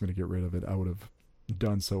would ask me to get rid of it, I would have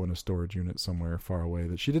done so in a storage unit somewhere far away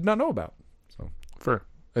that she did not know about. So fair.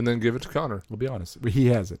 And then give it to Connor. We'll be honest. He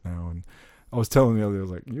has it now. And I was telling the other day, I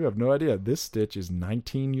was like, you have no idea. This Stitch is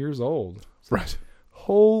 19 years old. Right.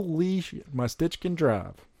 Holy shit. My Stitch can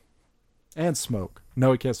drive. And smoke.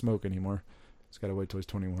 No, he can't smoke anymore. He's got to wait till he's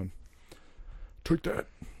 21. Took that.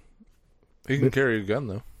 He can carry a gun,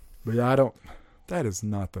 though. But yeah, I don't... That is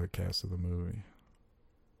not the cast of the movie.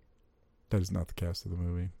 That is not the cast of the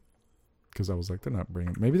movie. Because I was like, they're not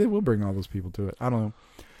bringing... Maybe they will bring all those people to it. I don't know.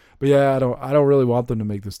 But yeah, I don't really want them to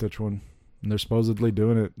make the Stitch one. And they're supposedly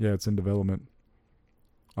doing it. Yeah, it's in development.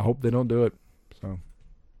 I hope they don't do it. So,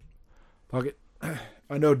 fuck it.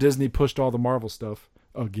 I know Disney pushed all the Marvel stuff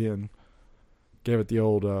again. Gave it the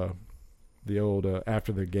old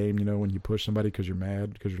after the game, when you push somebody because you're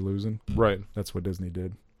mad because you're losing. Right. That's what Disney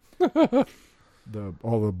did.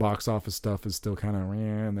 All the box office stuff is still kind of,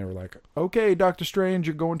 and they were like, okay, Doctor Strange,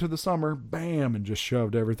 you're going to the summer. Bam, and just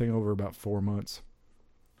shoved everything over about 4 months.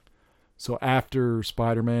 So after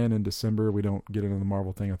Spider-Man in December, we don't get into the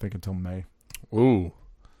Marvel thing, I think, until May. Ooh.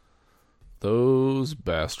 Those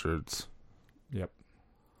bastards. Yep.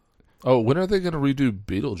 Oh, when are they going to redo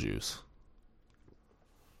Beetlejuice?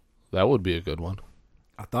 That would be a good one.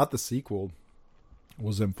 I thought the sequel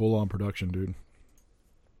was in full-on production, dude.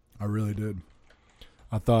 I really did.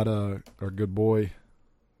 I thought our good boy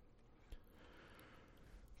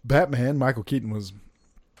Batman, Michael Keaton, was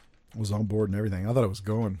on board and everything. I thought it was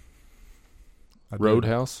going.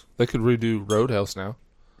 Roadhouse? They could redo Roadhouse now.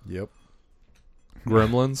 Yep.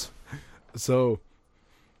 Gremlins?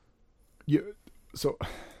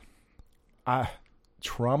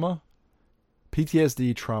 Trauma,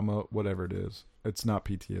 PTSD, trauma, whatever it is. It's not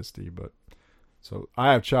PTSD, but so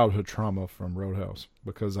I have childhood trauma from Roadhouse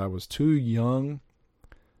because I was too young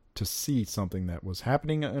to see something that was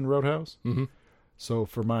happening in Roadhouse. Mm-hmm. So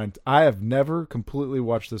for mine, I have never completely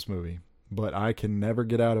watched this movie, but I can never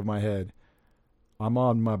get out of my head. I'm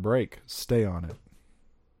on my break. Stay on it.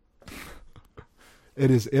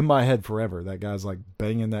 It is in my head forever. That guy's like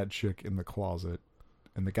banging that chick in the closet,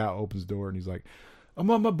 and the guy opens the door and he's like,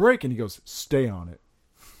 "I'm on my break," and he goes, "Stay on it,"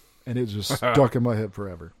 and it's just stuck in my head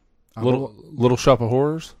forever. Little Shop of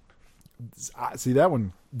Horrors. See that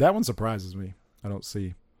one. That one surprises me. I don't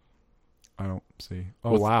see. Oh,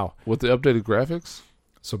 wow. With the updated graphics?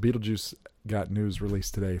 So Beetlejuice got news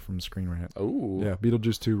released today from Screen Rant. Oh. Yeah,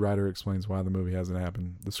 Beetlejuice 2 writer explains why the movie hasn't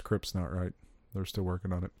happened. The script's not right. They're still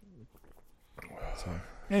working on it. So,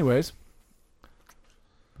 anyways,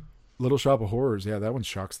 Little Shop of Horrors. Yeah, that one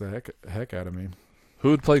shocks the heck out of me. Who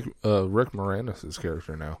would play Rick Moranis'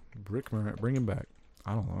 character now? Rick Moranis, bring him back.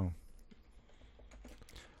 I don't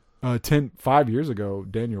know. 5 years ago,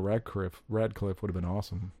 Daniel Radcliffe would have been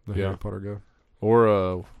awesome. The Harry Potter guy.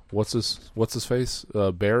 Or what's his face?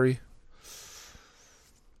 Barry.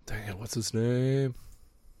 Dang it, what's his name?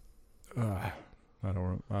 I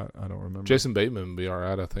don't remember. Jason Bateman would be all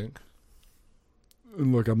right, I think.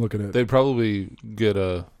 Look, I'm looking at. They'd probably get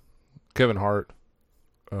Kevin Hart.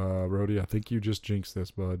 Rhodey, I think you just jinxed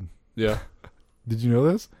this, bud. Yeah. Did you know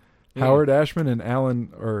this? Yeah. Howard Ashman and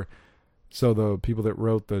Alan, so the people that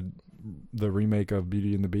wrote the remake of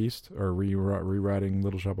Beauty and the Beast are rewriting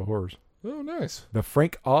Little Shop of Horrors. Oh, nice. The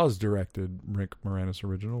Frank Oz directed Rick Moranis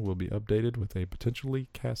original will be updated with a potentially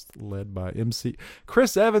cast led by MC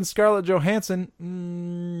Chris Evans, Scarlett Johansson.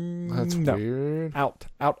 That's weird. Out.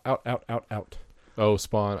 Oh,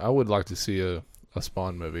 Spawn. I would like to see a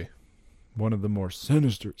Spawn movie. One of the more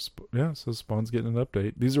sinister. So Spawn's getting an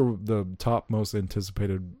update. These are the top most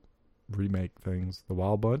anticipated remake things. The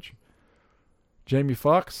Wild Bunch. Jamie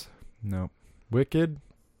Foxx. No. Wicked.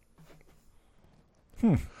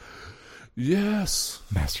 Yes.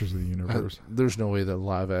 Masters of the Universe. There's no way that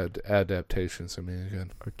live adaptations are being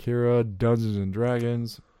good. Akira, Dungeons and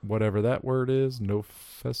Dragons, whatever that word is. No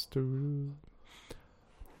Festu.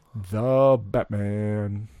 The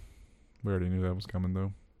Batman. We already knew that was coming,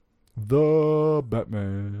 though. The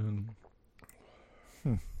Batman.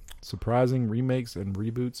 Surprising remakes and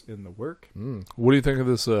reboots in the work. What do you think of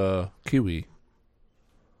this Kiwi?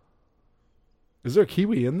 Is there a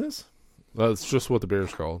Kiwi in this? That's just what the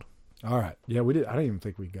beer's called. All right. Yeah, we did. I didn't even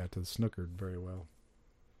think we got to the snookered very well.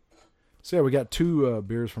 So, yeah, we got two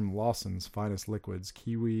beers from Lawson's Finest Liquids,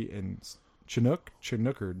 Kiwi and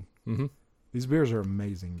Chinookered. Mm-hmm. These beers are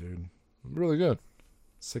amazing, dude. Really good.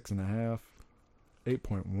 6.5,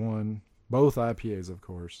 8.1. Both IPAs, of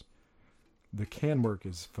course. The can work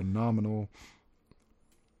is phenomenal.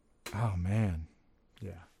 Oh, man.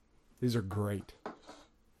 Yeah. These are great.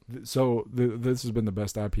 So this has been the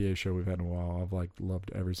best IPA show we've had in a while. I've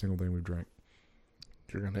loved every single thing we've drank.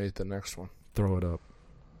 You're gonna hate the next one. Throw it up.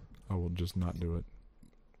 I will just not do it.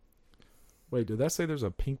 Wait, did that say there's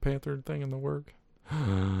a Pink Panther thing in the work?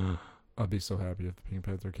 I'd be so happy if the Pink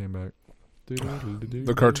Panther came back.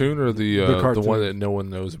 The cartoon or the one that no one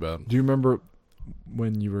knows about? Do you remember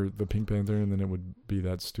when you were the Pink Panther and then it would be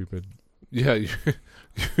that stupid? Yeah,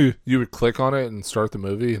 you would click on it and start the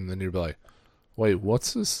movie, and then you'd be like, wait,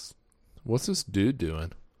 what's this dude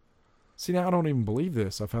doing? See, now I don't even believe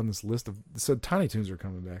this. I found this list of... It said Tiny Toons are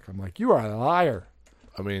coming back. I'm like, you are a liar.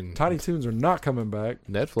 I mean... Tiny Toons are not coming back.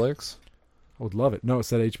 Netflix? I would love it. No, it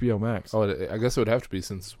said HBO Max. Oh, I guess it would have to be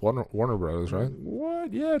since Warner Brothers, right?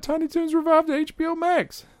 What? Yeah, Tiny Toons revived HBO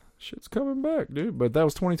Max. Shit's coming back, dude. But that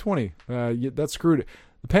was 2020. That screwed it.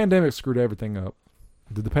 The pandemic screwed everything up.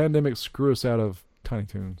 Did the pandemic screw us out of Tiny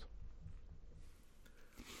Toons?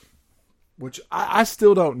 Which I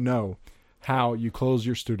still don't know how you close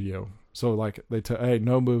your studio. So, they tell, hey,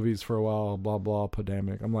 no movies for a while, blah, blah,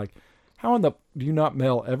 pandemic. I'm like, how in the... Do you not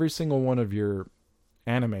mail every single one of your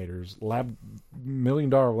animators, $1 million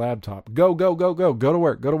laptop? Go to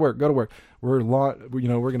work. We're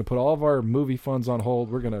going to put all of our movie funds on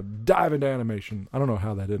hold. We're going to dive into animation. I don't know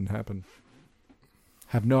how that didn't happen.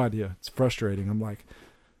 Have no idea. It's frustrating. I'm like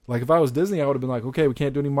if I was Disney, I would have been like, okay, we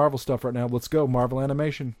can't do any Marvel stuff right now. Let's go. Marvel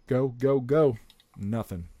animation. Go.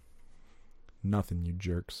 Nothing, you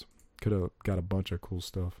jerks. Could have got a bunch of cool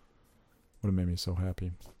stuff. Would have made me so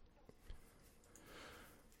happy.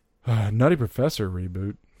 Nutty Professor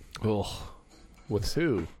reboot. Oh, with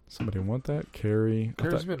who? Somebody want that? Carrie.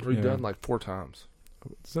 Carrie's been redone like 4 times.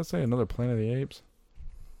 Does that say another Planet of the Apes?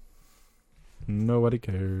 Nobody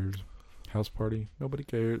cares. House Party. Nobody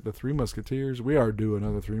cares. The Three Musketeers. We are due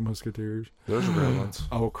another Three Musketeers. There's a Gremlins.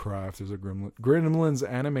 Oh, crap. There's a Gremlins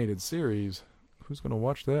animated series. Who's going to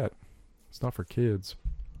watch that? It's not for kids.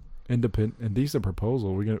 Indecent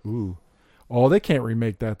Proposal. We're gonna. Ooh. Oh, they can't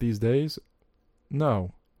remake that these days.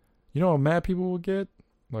 No. You know how mad people will get?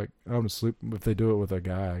 I'm gonna sleep if they do it with a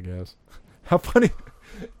guy, I guess. How funny.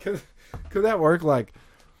 Could that work?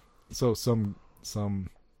 So some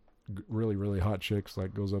really, really hot chicks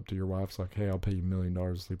goes up to your wife's like, hey, I'll pay you $1 million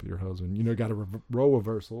to sleep with your husband. Got a role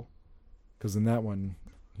reversal. Because in that one,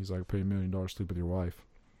 he's like, pay $1 million to sleep with your wife.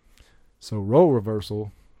 So role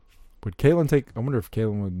reversal. Would Caitlin take? I wonder if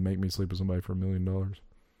Caitlin would make me sleep with somebody for $1 million.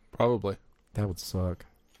 Probably. That would suck.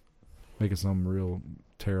 Make it some real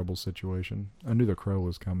terrible situation. I knew the Crow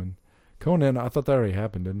was coming. Conan, I thought that already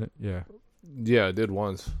happened, didn't it? Yeah. Yeah, it did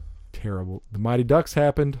once. Terrible. The Mighty Ducks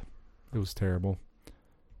happened. It was terrible.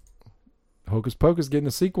 Hocus Pocus getting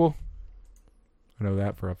a sequel. I know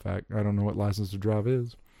that for a fact. I don't know what License to Drive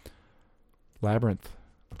is. Labyrinth.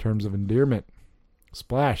 Terms of Endearment.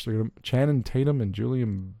 Splash. Channing Tatum and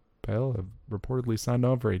Julian Bell have reportedly signed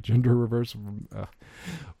on for a gender reversal.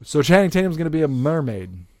 So Channing Tatum's going to be a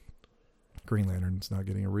mermaid. Green Lantern's not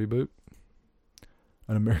getting a reboot.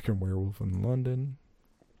 An American Werewolf in London.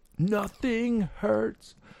 Nothing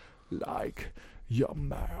hurts like your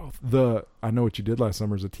mouth. I Know What You Did Last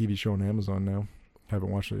Summer is a TV show on Amazon now.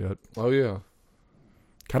 Haven't watched it yet. Oh, yeah.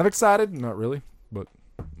 Kind of excited. Not really, but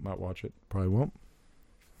might watch it. Probably won't.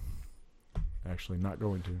 Actually, not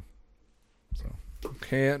going to. So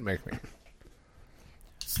Can't make me.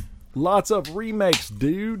 lots of remakes,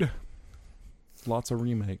 dude. Lots of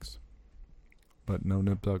remakes. But no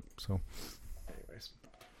Nip Tuck, so. Anyways.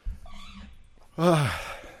 I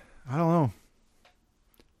don't know.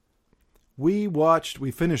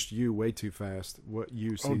 We finished You way too fast. What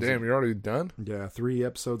You Oh, season? damn, you're already done? Yeah, 3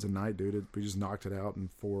 episodes a night, dude. We just knocked it out in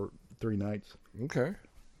 3 nights. Okay.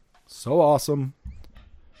 So awesome.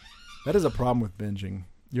 That is a problem with binging.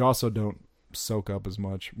 You also don't soak up as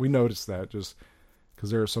much. We noticed that just because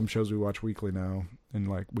there are some shows we watch weekly now, and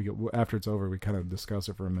like after it's over, we kind of discuss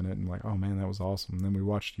it for a minute and like, oh man, that was awesome. And then we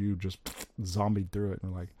watched You just zombied through it,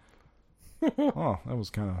 and we're like, oh, that was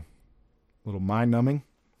kind of a little mind numbing.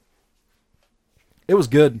 It was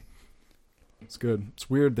good. It's good. It's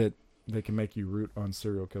weird that they can make you root on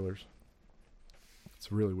serial killers.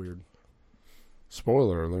 It's really weird.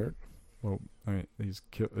 Spoiler alert. Well, I mean,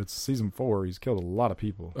 it's season 4. He's killed a lot of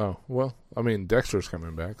people. Oh, well, I mean, Dexter's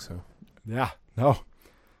coming back, so. Yeah. No.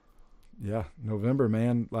 Yeah. November,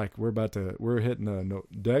 man. Like, we're hitting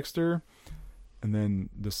Dexter, and then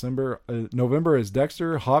November is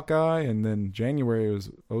Dexter, Hawkeye, and then January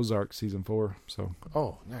is Ozark season 4. So.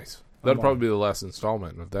 Oh, nice. That'll probably be the last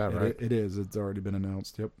installment of that, right? It is. It's already been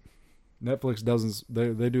announced. Yep. Netflix doesn't.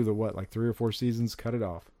 They do the what? Like 3 or 4 seasons. Cut it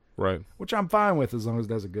off. Right. Which I'm fine with as long as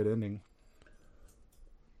it has a good ending.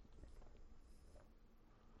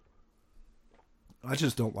 I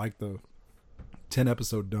just don't like the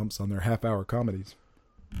 10-episode dumps on their half-hour comedies.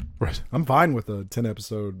 Right. I'm fine with a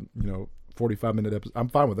 10-episode, 45-minute episode. I'm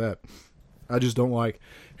fine with that. I just don't like,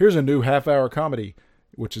 here's a new half-hour comedy,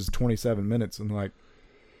 which is 27 minutes, and like,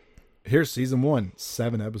 here's season 1,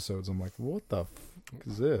 7 episodes. I'm like, what the fuck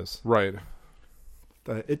is this? Right.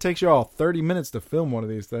 It takes you all 30 minutes to film one of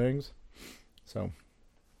these things. So,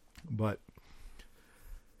 but,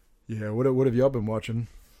 yeah, what have y'all been watching?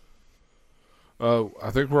 I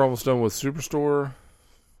think we're almost done with Superstore.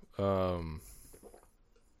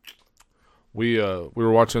 We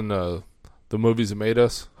were watching the movies that made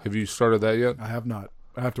us. Have you started that yet? I have not.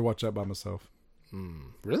 I have to watch that by myself.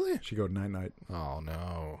 Really? She go night. Oh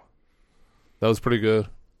no, that was pretty good.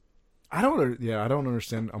 I don't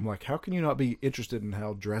understand. I'm like, how can you not be interested in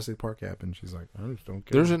how Jurassic Park happened? She's like, I just don't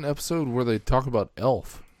care. There's an episode where they talk about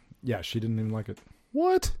Elf. Yeah, she didn't even like it.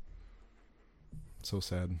 What? So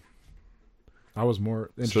sad. I was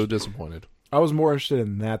more so disappointed. I was more interested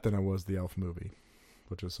in that than I was the Elf movie,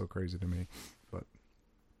 which is so crazy to me. But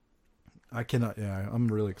I cannot. Yeah, I'm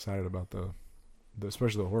really excited about the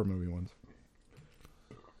especially the horror movie ones.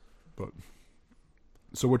 But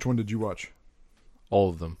so, which one did you watch? All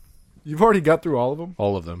of them. You've already got through all of them.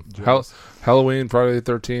 All of them. Halloween, Friday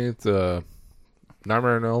the 13th,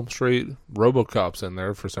 Nightmare on Elm Street, RoboCop's in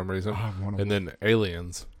there for some reason, and then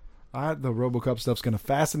Aliens. The RoboCop stuff's going to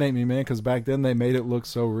fascinate me, man, because back then they made it look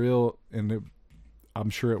so real, and I'm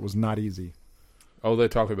sure it was not easy. Oh, they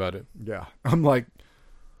talk about it. Yeah. I'm like,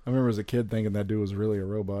 I remember as a kid thinking that dude was really a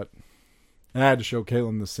robot. And I had to show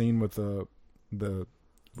Caitlin the scene with the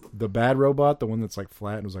bad robot, the one that's like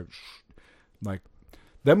flat, and it was like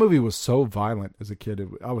that movie was so violent as a kid.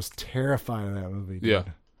 I was terrified of that movie. Dude. Yeah.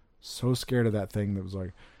 So scared of that thing that was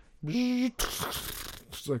like,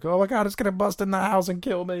 it's like, oh my God, it's going to bust in the house and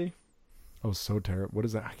kill me. I was so terrified. What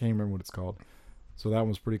is that? I can't remember what it's called. So that one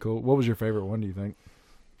was pretty cool. What was your favorite one, do you think?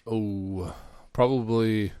 Oh,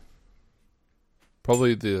 probably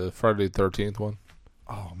the Friday the 13th one.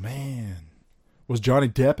 Oh, man. Was Johnny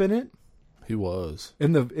Depp in it? He was.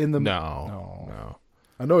 In the No.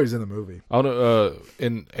 I know he's in the movie. I don't know.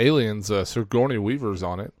 In Aliens, Sigourney Weaver's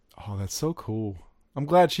on it. Oh, that's so cool. I'm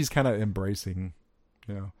glad she's kind of embracing,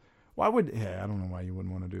 Why would... Yeah, I don't know why you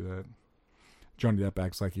wouldn't want to do that. Johnny Depp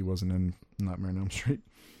acts like he wasn't in Nightmare on Elm Street.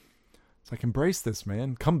 It's like, embrace this,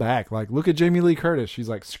 man. Come back. Like, look at Jamie Lee Curtis. She's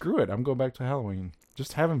like, screw it. I'm going back to Halloween.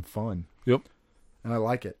 Just having fun. Yep. And I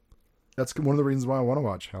like it. That's one of the reasons why I want to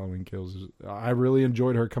watch Halloween Kills. I really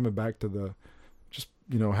enjoyed her coming back to the, just,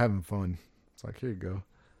 having fun. It's like, here you go.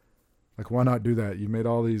 Like, why not do that? You made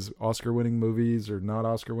all these Oscar-winning movies or not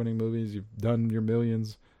Oscar-winning movies. You've done your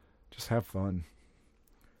millions. Just have fun.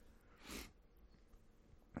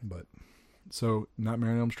 But, so,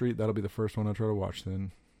 Nightmare on Elm Street, that'll be the first one I try to watch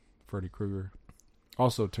then. Freddy Krueger.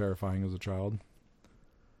 Also terrifying as a child.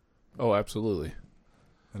 Oh, absolutely.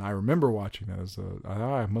 And I remember watching that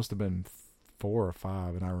I must have been 4 or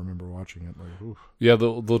 5, and I remember watching it. Like, oof. Yeah,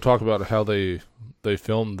 they'll talk about how they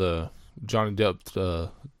filmed the Johnny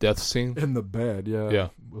Depp death scene In the bed, yeah. Yeah.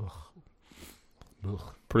 Ugh. Ugh.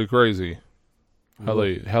 Pretty crazy how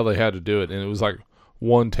they had to do it, and it was like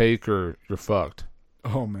one take or you're fucked.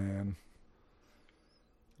 Oh man.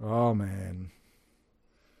 All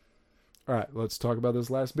right, let's talk about this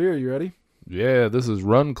last beer. You ready? Yeah, this is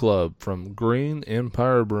Run Club from Green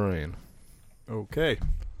Empire Brewing. Okay.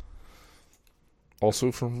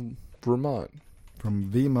 Also from Vermont. From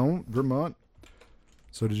Vermont.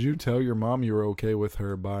 So did you tell your mom you were okay with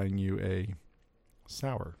her buying you a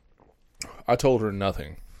sour? I told her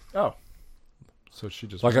nothing. Oh. So she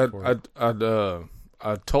just like went for it.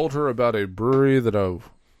 I told her about a brewery that I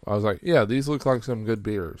was like, yeah, these look like some good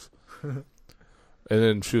beers. And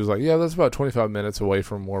then she was like, yeah, that's about 25 minutes away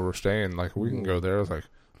from where we're staying. Like, we can go there. I was like,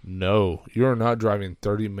 no, you're not driving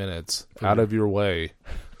 30 minutes out of your way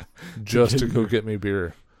just to go get me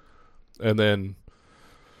beer. And then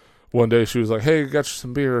one day she was like, hey, got you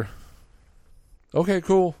some beer. Okay,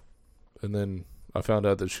 cool. And then I found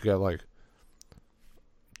out that she got like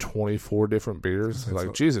 24 different beers. That's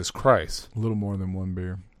like, Jesus Christ. A little more than one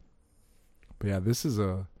beer. But yeah, this is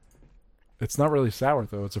it's not really sour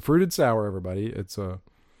though. It's a fruited sour, everybody.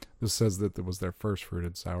 This says that it was their first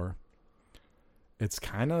fruited sour. It's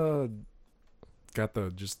kind of got the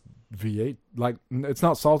just V8, like it's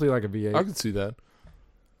not salty like a V8. I can see that.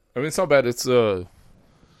 I mean, it's not bad. It's I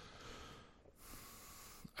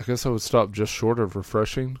guess I would stop just short of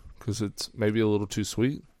refreshing because it's maybe a little too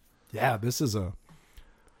sweet. Yeah, this is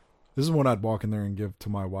one I'd walk in there and give to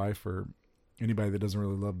my wife or anybody that doesn't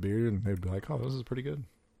really love beer, and they'd be like, "Oh, this is pretty good."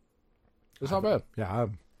 It's not bad. Yeah,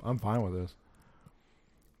 I'm fine with this.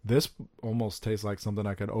 This almost tastes like something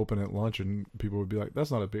I could open at lunch, and people would be like, "That's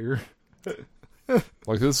not a beer."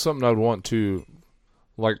 Like, this is something I'd want to,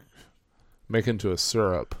 like, make into a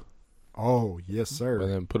syrup. Oh, yes, sir.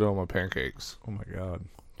 And then put it on my pancakes. Oh, my God.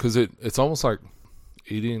 Because it's almost like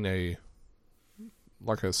eating a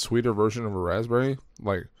sweeter version of a raspberry.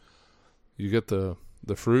 Like, you get the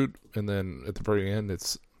fruit, and then at the very end,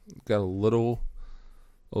 it's got a little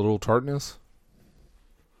tartness.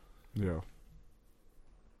 Yeah.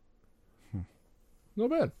 Not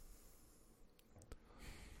bad.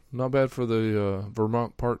 Not bad for the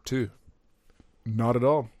Vermont part 2. Not at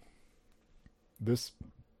all.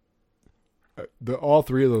 All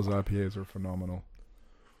 3 of those IPAs are phenomenal.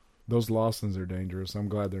 Those Lawsons are dangerous. I'm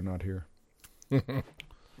glad they're not here.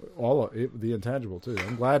 All of it, the Intangible too.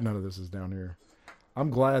 I'm glad none of this is down here. I'm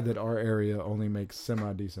glad that our area only makes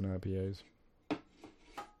semi-decent IPAs.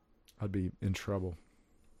 I'd be in trouble.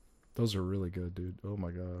 Those are really good, dude. Oh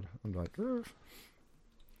my God. I'm like, ugh.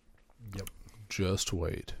 Yep. Just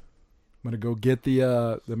wait. I'm going to go get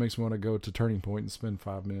that makes me want to go to Turning Point and spend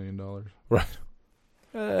 $5 million. Right.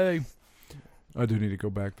 Hey. I do need to go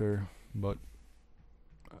back there, but,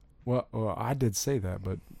 well, I did say that,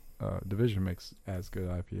 but Division makes as good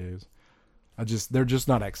IPAs. They're just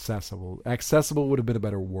not accessible. Accessible would have been a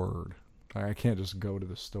better word. I can't just go to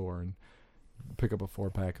the store and pick up a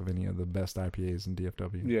 4-pack of any of the best IPAs in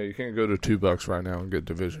DFW. Yeah, you can't go to $2 right now and get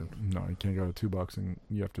Division. No, you can't go to $2 and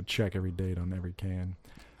you have to check every date on every can.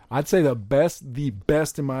 I'd say the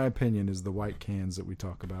best in my opinion is the white cans that we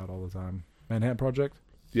talk about all the time. Manhattan Project?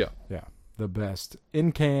 Yeah. Yeah, the best.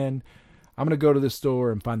 In can. I'm going to go to this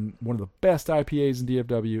store and find one of the best IPAs in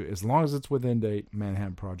DFW. As long as it's within date,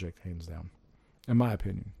 Manhattan Project, hands down. In my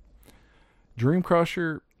opinion. Dream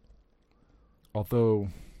Crusher, although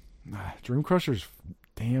Dream Crusher's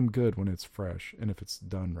damn good when it's fresh and if it's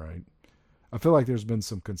done right. I feel like there's been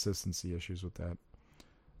some consistency issues with that.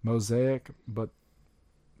 Mosaic, but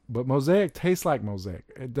Mosaic tastes like Mosaic.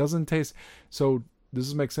 It doesn't taste, so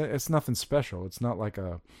this makes sense. It's nothing special. It's not like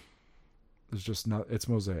it's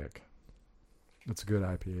Mosaic. It's a good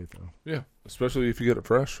IPA though. Yeah, especially if you get it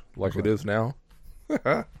fresh, like it is now.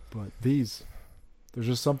 But there's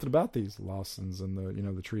just something about these Lawsons and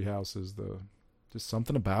the Tree Houses, just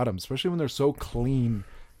something about them, especially when they're so clean,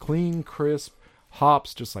 crisp,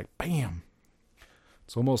 hops, just like bam.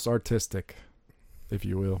 It's almost artistic, if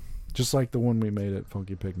you will. Just like the one we made at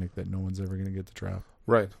Funky Picnic that no one's ever going to get to try.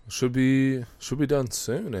 Right. Should be done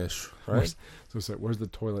soonish, right? Where's the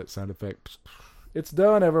toilet sound effect? It's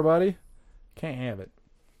done, everybody. Can't have it.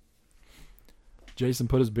 Jason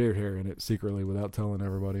put his beard hair in it secretly without telling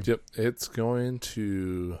everybody. Yep. It's going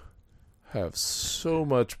to have so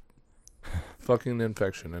much fucking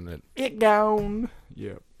infection in it. It gone.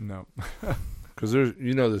 Yep. No. Because there's,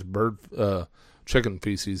 this bird, chicken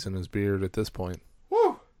feces in his beard at this point.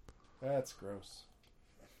 Woo! That's gross.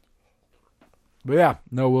 But yeah,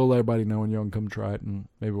 no, we'll let everybody know when y'all can come try it, and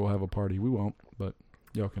maybe we'll have a party. We won't, but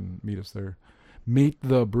y'all can meet us there. Meet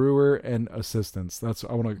the brewer and assistants. That's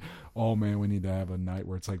I want to. Oh man, we need to have a night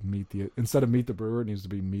where it's like instead of meet the brewer, it needs to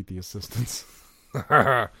be meet the assistants.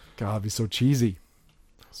 God, it'd be so cheesy,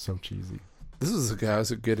 so cheesy. This is the guys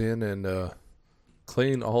that get in and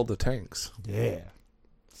clean all the tanks. Yeah.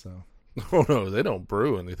 So. Oh no, they don't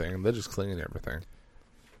brew anything. They just clean everything.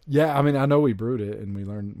 Yeah, I mean, I know we brewed it and we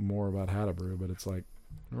learned more about how to brew, but it's like,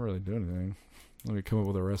 I don't really do anything. Let me come up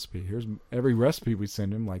with a recipe. Here's every recipe we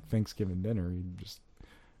send him, like Thanksgiving dinner. He just,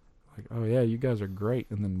 like, oh yeah, you guys are great,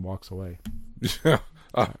 and then walks away. Yeah.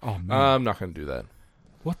 Oh man. I'm not going to do that.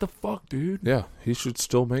 What the fuck, dude? Yeah, he should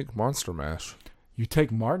still make Monster Mash. You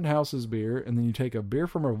take Martin House's beer, and then you take a beer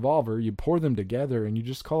from Revolver, you pour them together, and you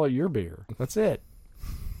just call it your beer. That's it.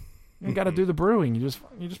 You ain't got to do the brewing. You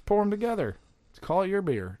just pour them together. Call it your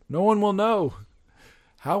beer. No one will know.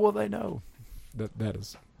 How will they know? That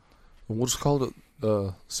is. We'll just call it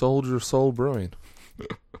Soldier Soul Brewing.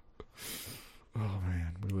 Oh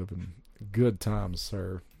man, we live in good times,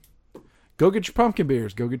 sir. Go get your pumpkin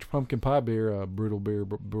beers. Go get your pumpkin pie beer. Brutal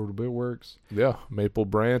Beer Works. Yeah, Maple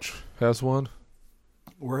Branch has one.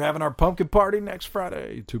 We're having our pumpkin party next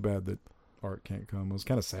Friday. Too bad that Art can't come. I was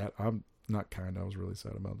kind of sad. I'm not kind. I was really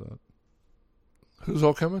sad about that. Who's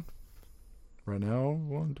all coming? Right now,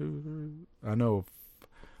 1, 2, 3. I know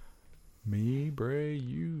me, Bray,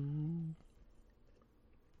 you,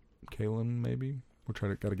 Kaylin, maybe.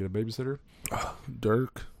 Got to get a babysitter.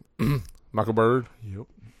 Dirk, Michael Bird. Yep.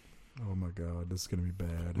 Oh my God, this is gonna be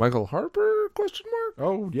bad. Michael Harper? Question mark.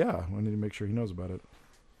 Oh yeah, I need to make sure he knows about it.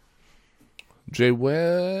 Jay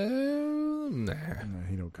Webb? Nah,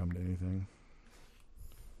 he don't come to anything.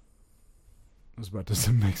 I was about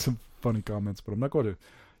to make some funny comments, but I'm not going to.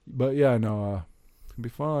 But yeah, no, it's gonna be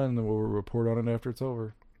fun, and we'll report on it after it's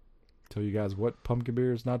over. Tell you guys what pumpkin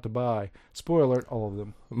beers not to buy. Spoiler alert, all of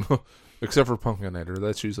them. Except for Pumpkinator.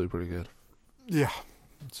 That's usually pretty good. Yeah.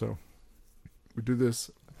 So, we do this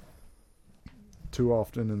too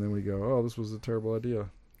often, and then we go, oh, this was a terrible idea.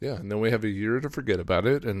 Yeah, and then we have a year to forget about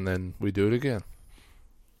it, and then we do it again.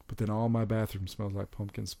 But then all my bathroom smells like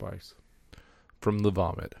pumpkin spice. From the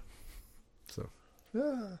vomit. So,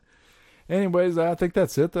 yeah. Anyways, I think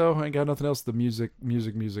that's it, though. I ain't got nothing else. The music,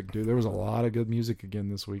 dude. There was a lot of good music again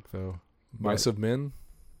this week, though. Mice of Men?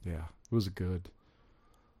 Yeah, it was good.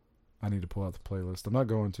 I need to pull out the playlist. I'm not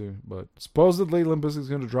going to, but supposedly Limp Bizkit's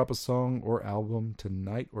going to drop a song or album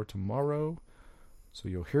tonight or tomorrow. So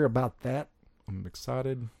you'll hear about that. I'm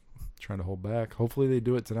excited. Trying to hold back. Hopefully they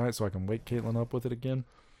do it tonight so I can wake Caitlin up with it again.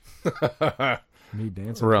 Me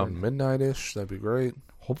dancing. Around midnight-ish. That'd be great.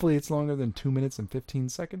 Hopefully it's longer than 2 minutes and 15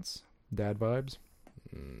 seconds. Dad vibes.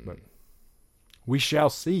 But we shall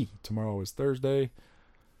see. Tomorrow is Thursday.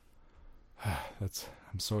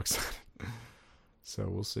 I'm so excited. So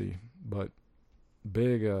we'll see. But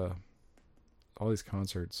big all these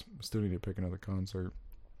concerts. I still need to pick another concert.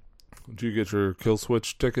 Did you get your Kill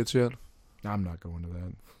Switch tickets yet? I'm not going to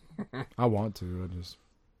that. I want to.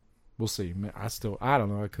 We'll see. I don't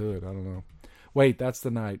know. I could. I don't know. Wait, that's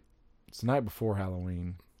the night. It's the night before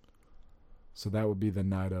Halloween. So that would be the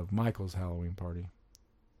night of Michael's Halloween party.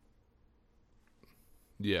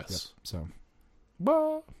 Yes. Yep. So,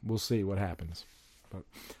 well, we'll see what happens. But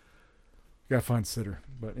gotta find sitter.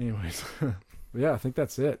 But anyways, yeah, I think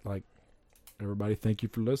that's it. Like, everybody, thank you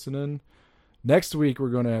for listening. Next week we're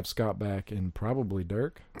going to have Scott back and probably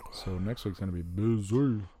Dirk. So next week's going to be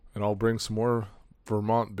busy. And I'll bring some more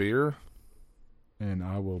Vermont beer. And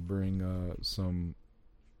I will bring some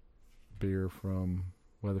beer from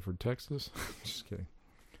Weatherford, Texas. Just kidding.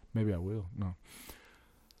 Maybe I will. No.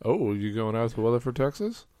 Oh, you going out to Weatherford,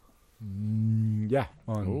 Texas? Yeah,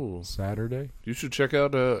 on Saturday. You should check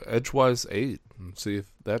out Edgewise 8 and see if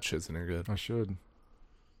that shit's any good. I should.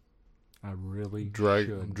 I really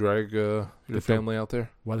should. Drag your family out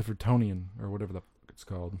there? Weatherfordtonian, or whatever the fuck it's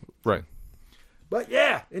called. Right. But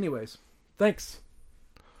yeah, anyways. Thanks.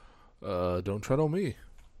 Don't tread on me.